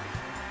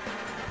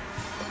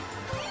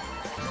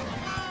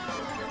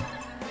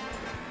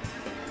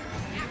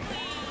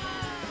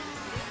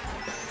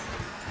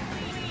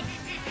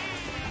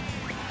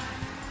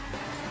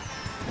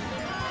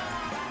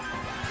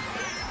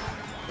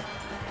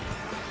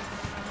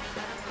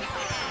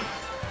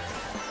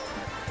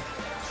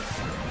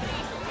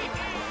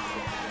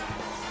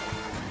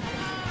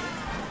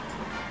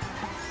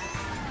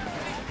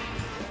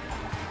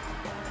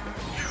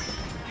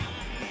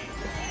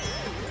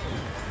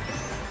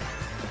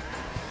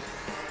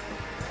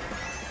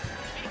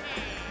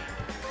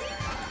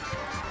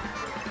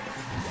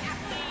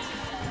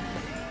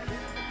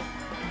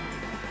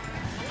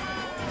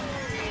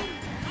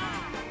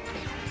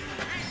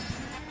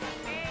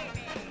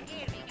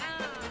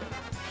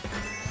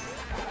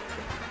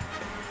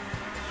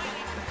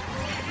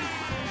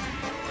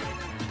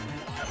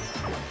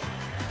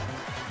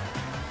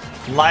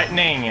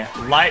 Lightning,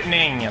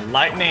 lightning,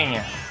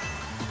 lightning.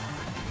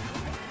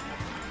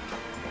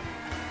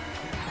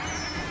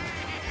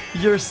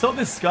 You're so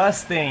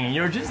disgusting.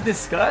 You're just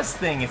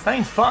disgusting. It's not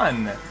even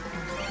fun.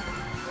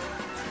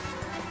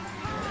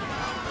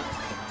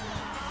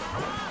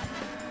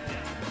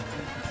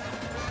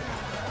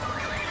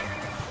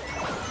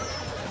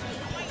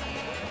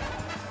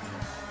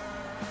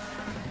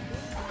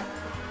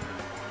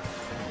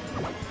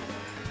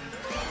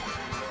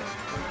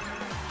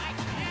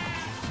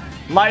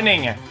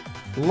 Lightning!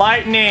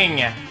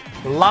 Lightning!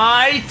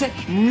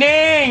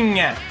 Lightning!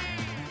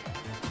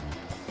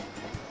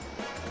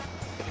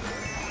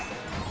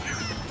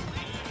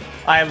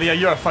 Alright, Leah,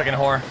 you're a fucking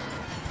whore.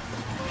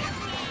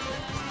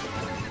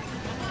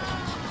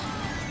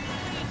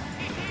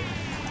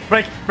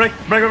 Break, break,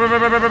 break, break, break,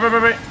 break, break,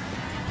 break, break.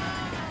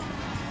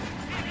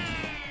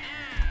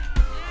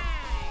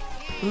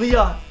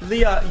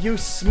 Leah, you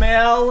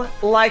smell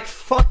like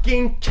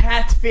fucking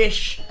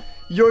catfish.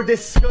 You're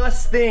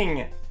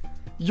disgusting.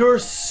 You're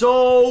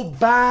so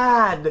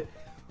bad.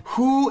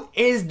 Who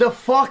is the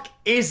fuck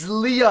is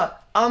Leah?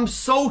 I'm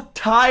so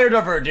tired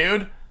of her,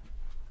 dude.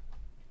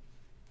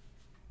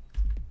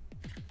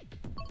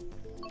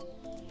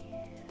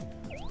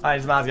 Alright,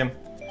 just mask him.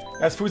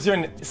 Guys, food's here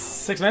in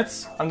 6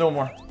 minutes. I'm doing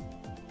more.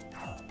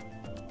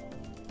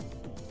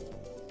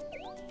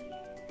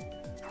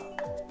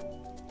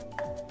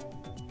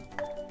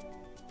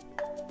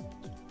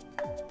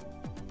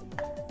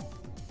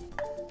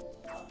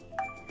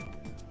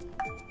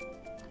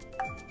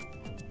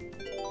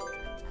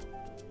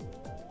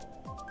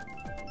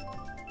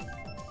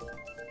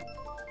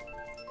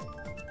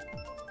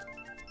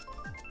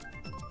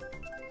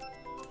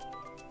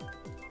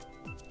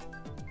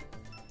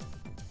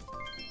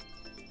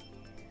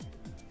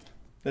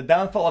 The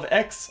downfall of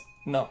X?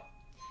 No.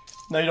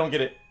 No, you don't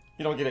get it.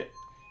 You don't get it.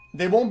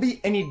 There won't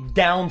be any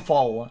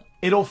downfall.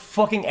 It'll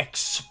fucking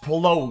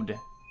explode.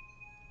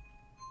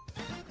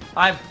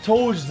 I've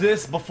told you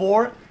this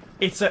before.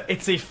 It's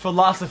a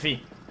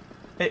philosophy.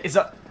 It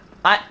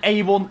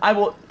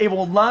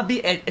will not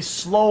be a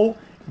slow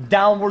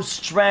downward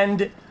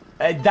trend,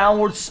 a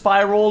downward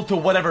spiral to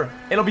whatever.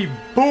 It'll be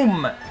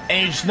boom,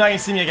 and you're just not gonna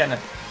see me again.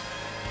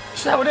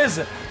 That's how it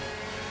is.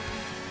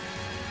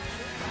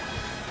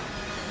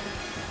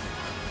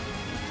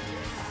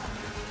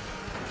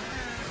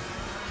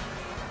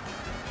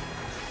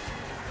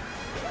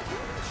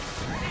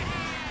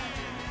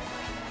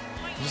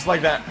 Just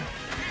like that.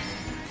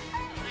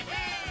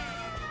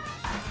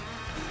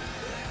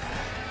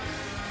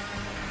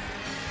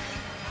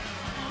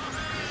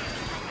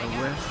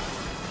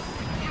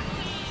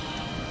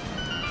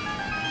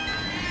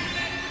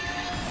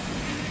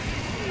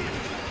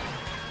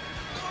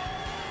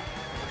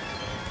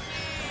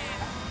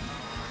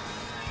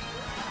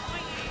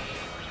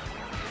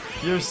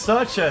 You're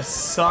such a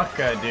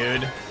sucker,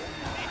 dude.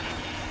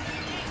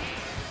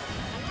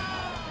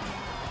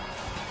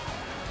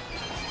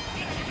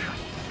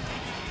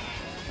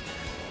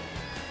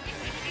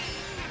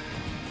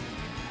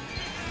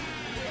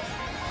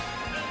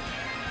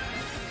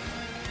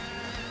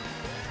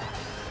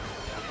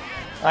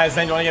 Alright,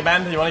 Zane, you wanna get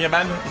banned? You wanna get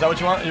banned? Is that what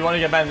you want? You wanna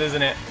get banned,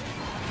 isn't it?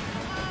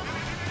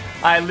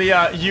 Alright,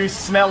 Leah, you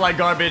smell like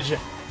garbage.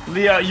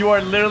 Leah, you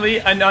are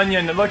literally an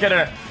onion. Look at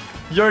her.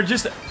 You're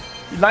just...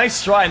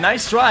 Nice try,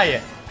 nice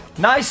try.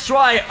 Nice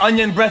try,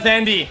 Onion Breath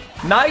Andy.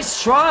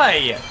 Nice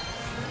try.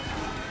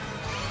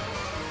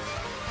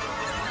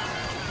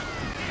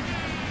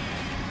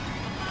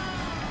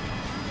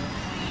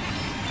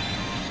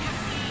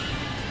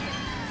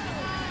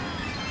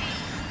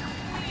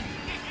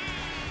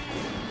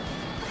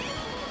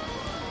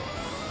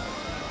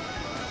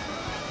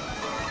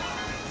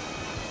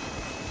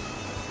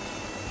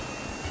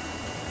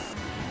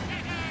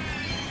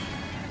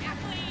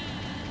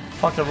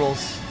 Fuck the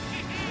rules.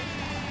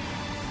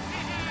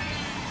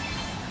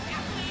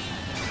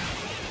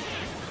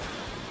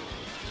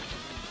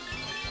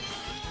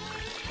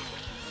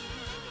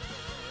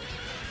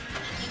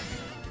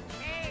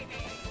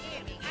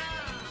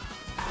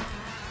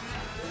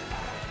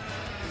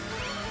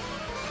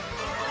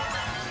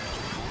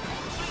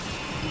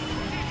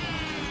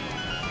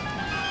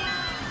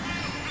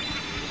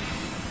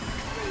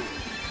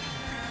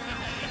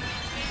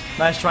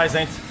 Nice try,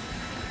 Saint.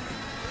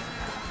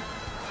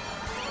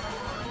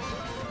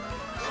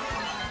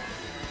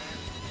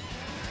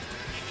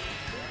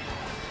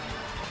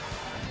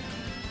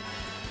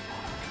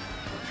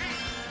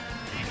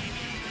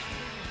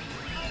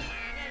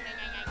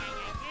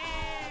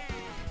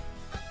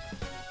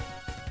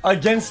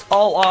 Against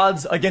all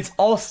odds, against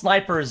all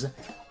snipers,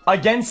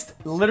 against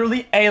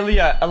literally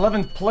Alia,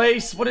 11th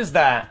place. What is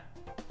that?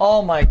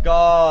 Oh my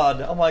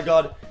god. Oh my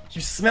god. You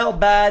smell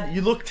bad,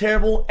 you look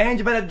terrible, and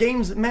you're bad at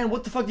games. Man,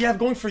 what the fuck do you have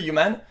going for you,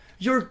 man?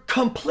 You're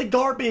complete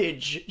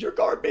garbage. You're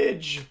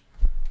garbage.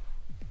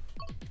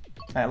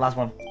 Alright, last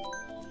one.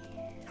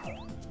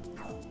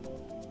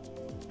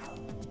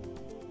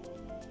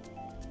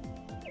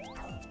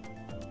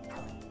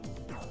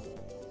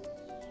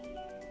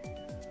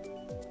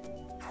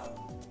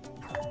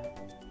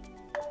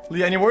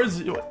 Lee, any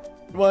words? You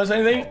want to say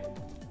anything?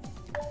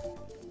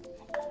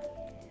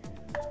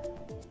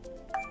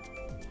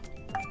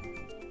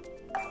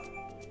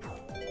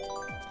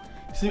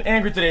 You seem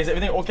angry today. Is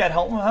everything okay at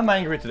home? I'm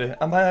angry today.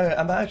 I'm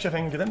actually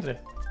feeling good today.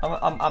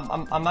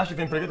 I'm actually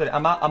feeling pretty good today.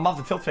 I'm off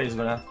the tilt phase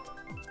right now.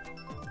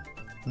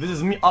 This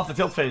is me off the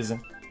tilt phase.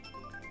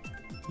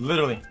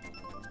 Literally.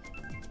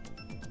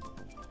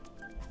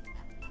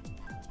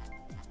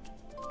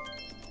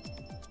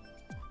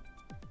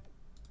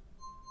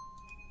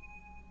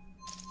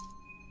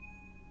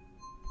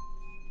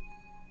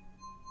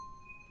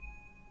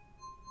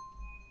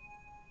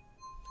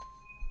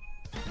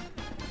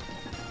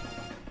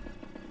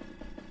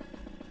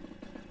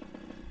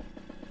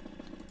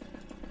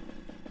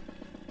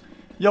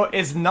 Yo,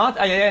 is not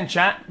Ayaya in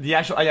chat the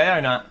actual Ayaya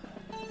or not?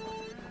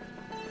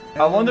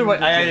 I wonder what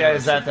Ayaya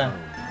is at then.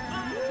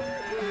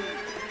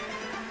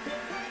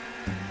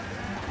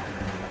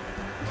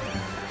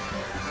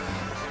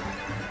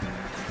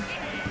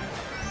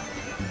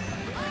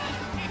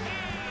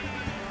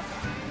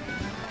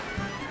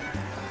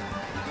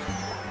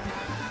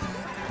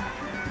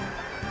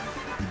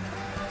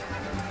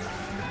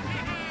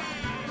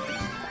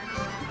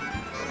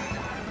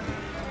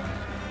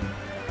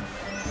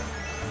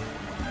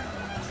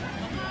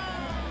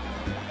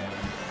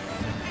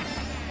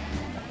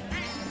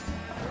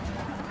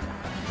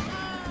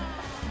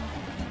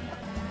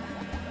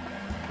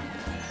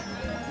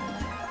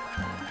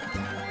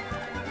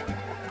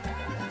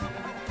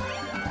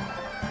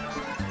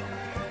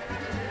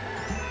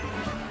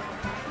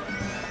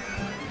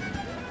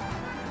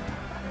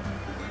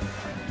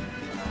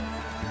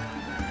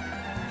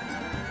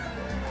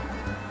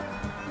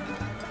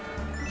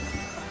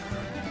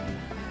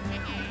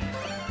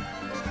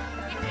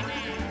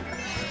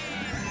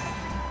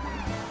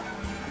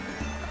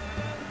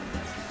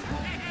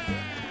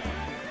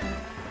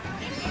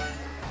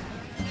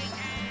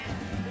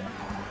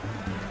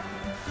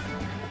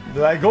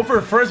 Do I go for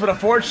first with a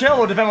forward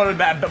shell or defend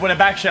with a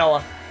back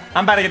shell?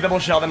 I'm about to get double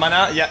shelled, am I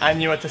not? Yeah, I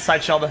knew it, to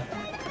side shelled.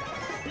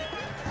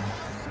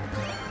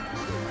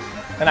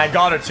 And I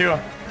got her too.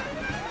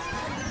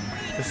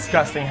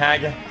 Disgusting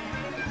hag.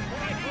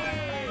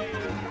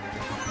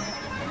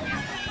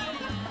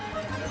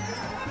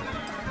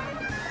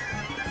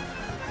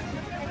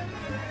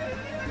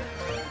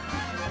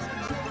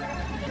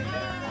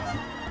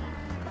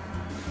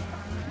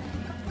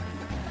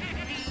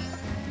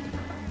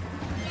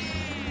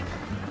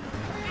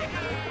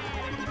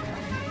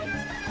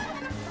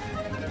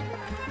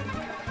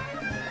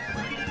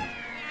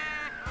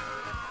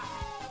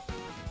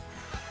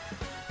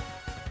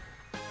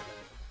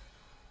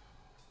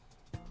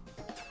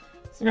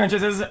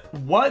 Says,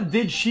 what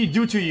did she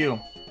do to you?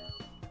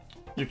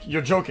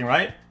 You're joking,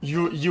 right?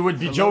 You would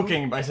be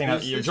joking by saying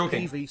that you're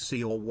joking.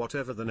 PVC or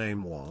whatever the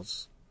name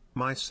was.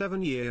 My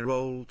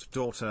 7-year-old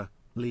daughter,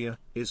 Leah,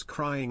 is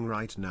crying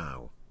right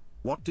now.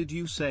 What did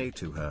you say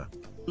to her?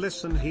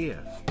 Listen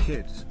here,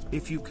 kid.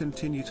 If you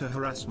continue to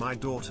harass my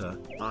daughter,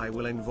 I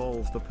will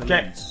involve the police.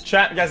 Okay,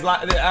 chat, guys.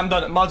 I'm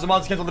done. Mods,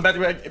 cancel the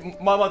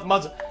bed.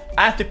 Mods,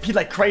 I have to pee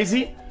like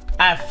crazy.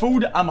 I have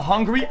food. I'm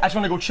hungry. I just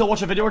want to go chill,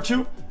 watch a video or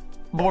two.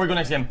 Before we go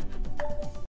next game.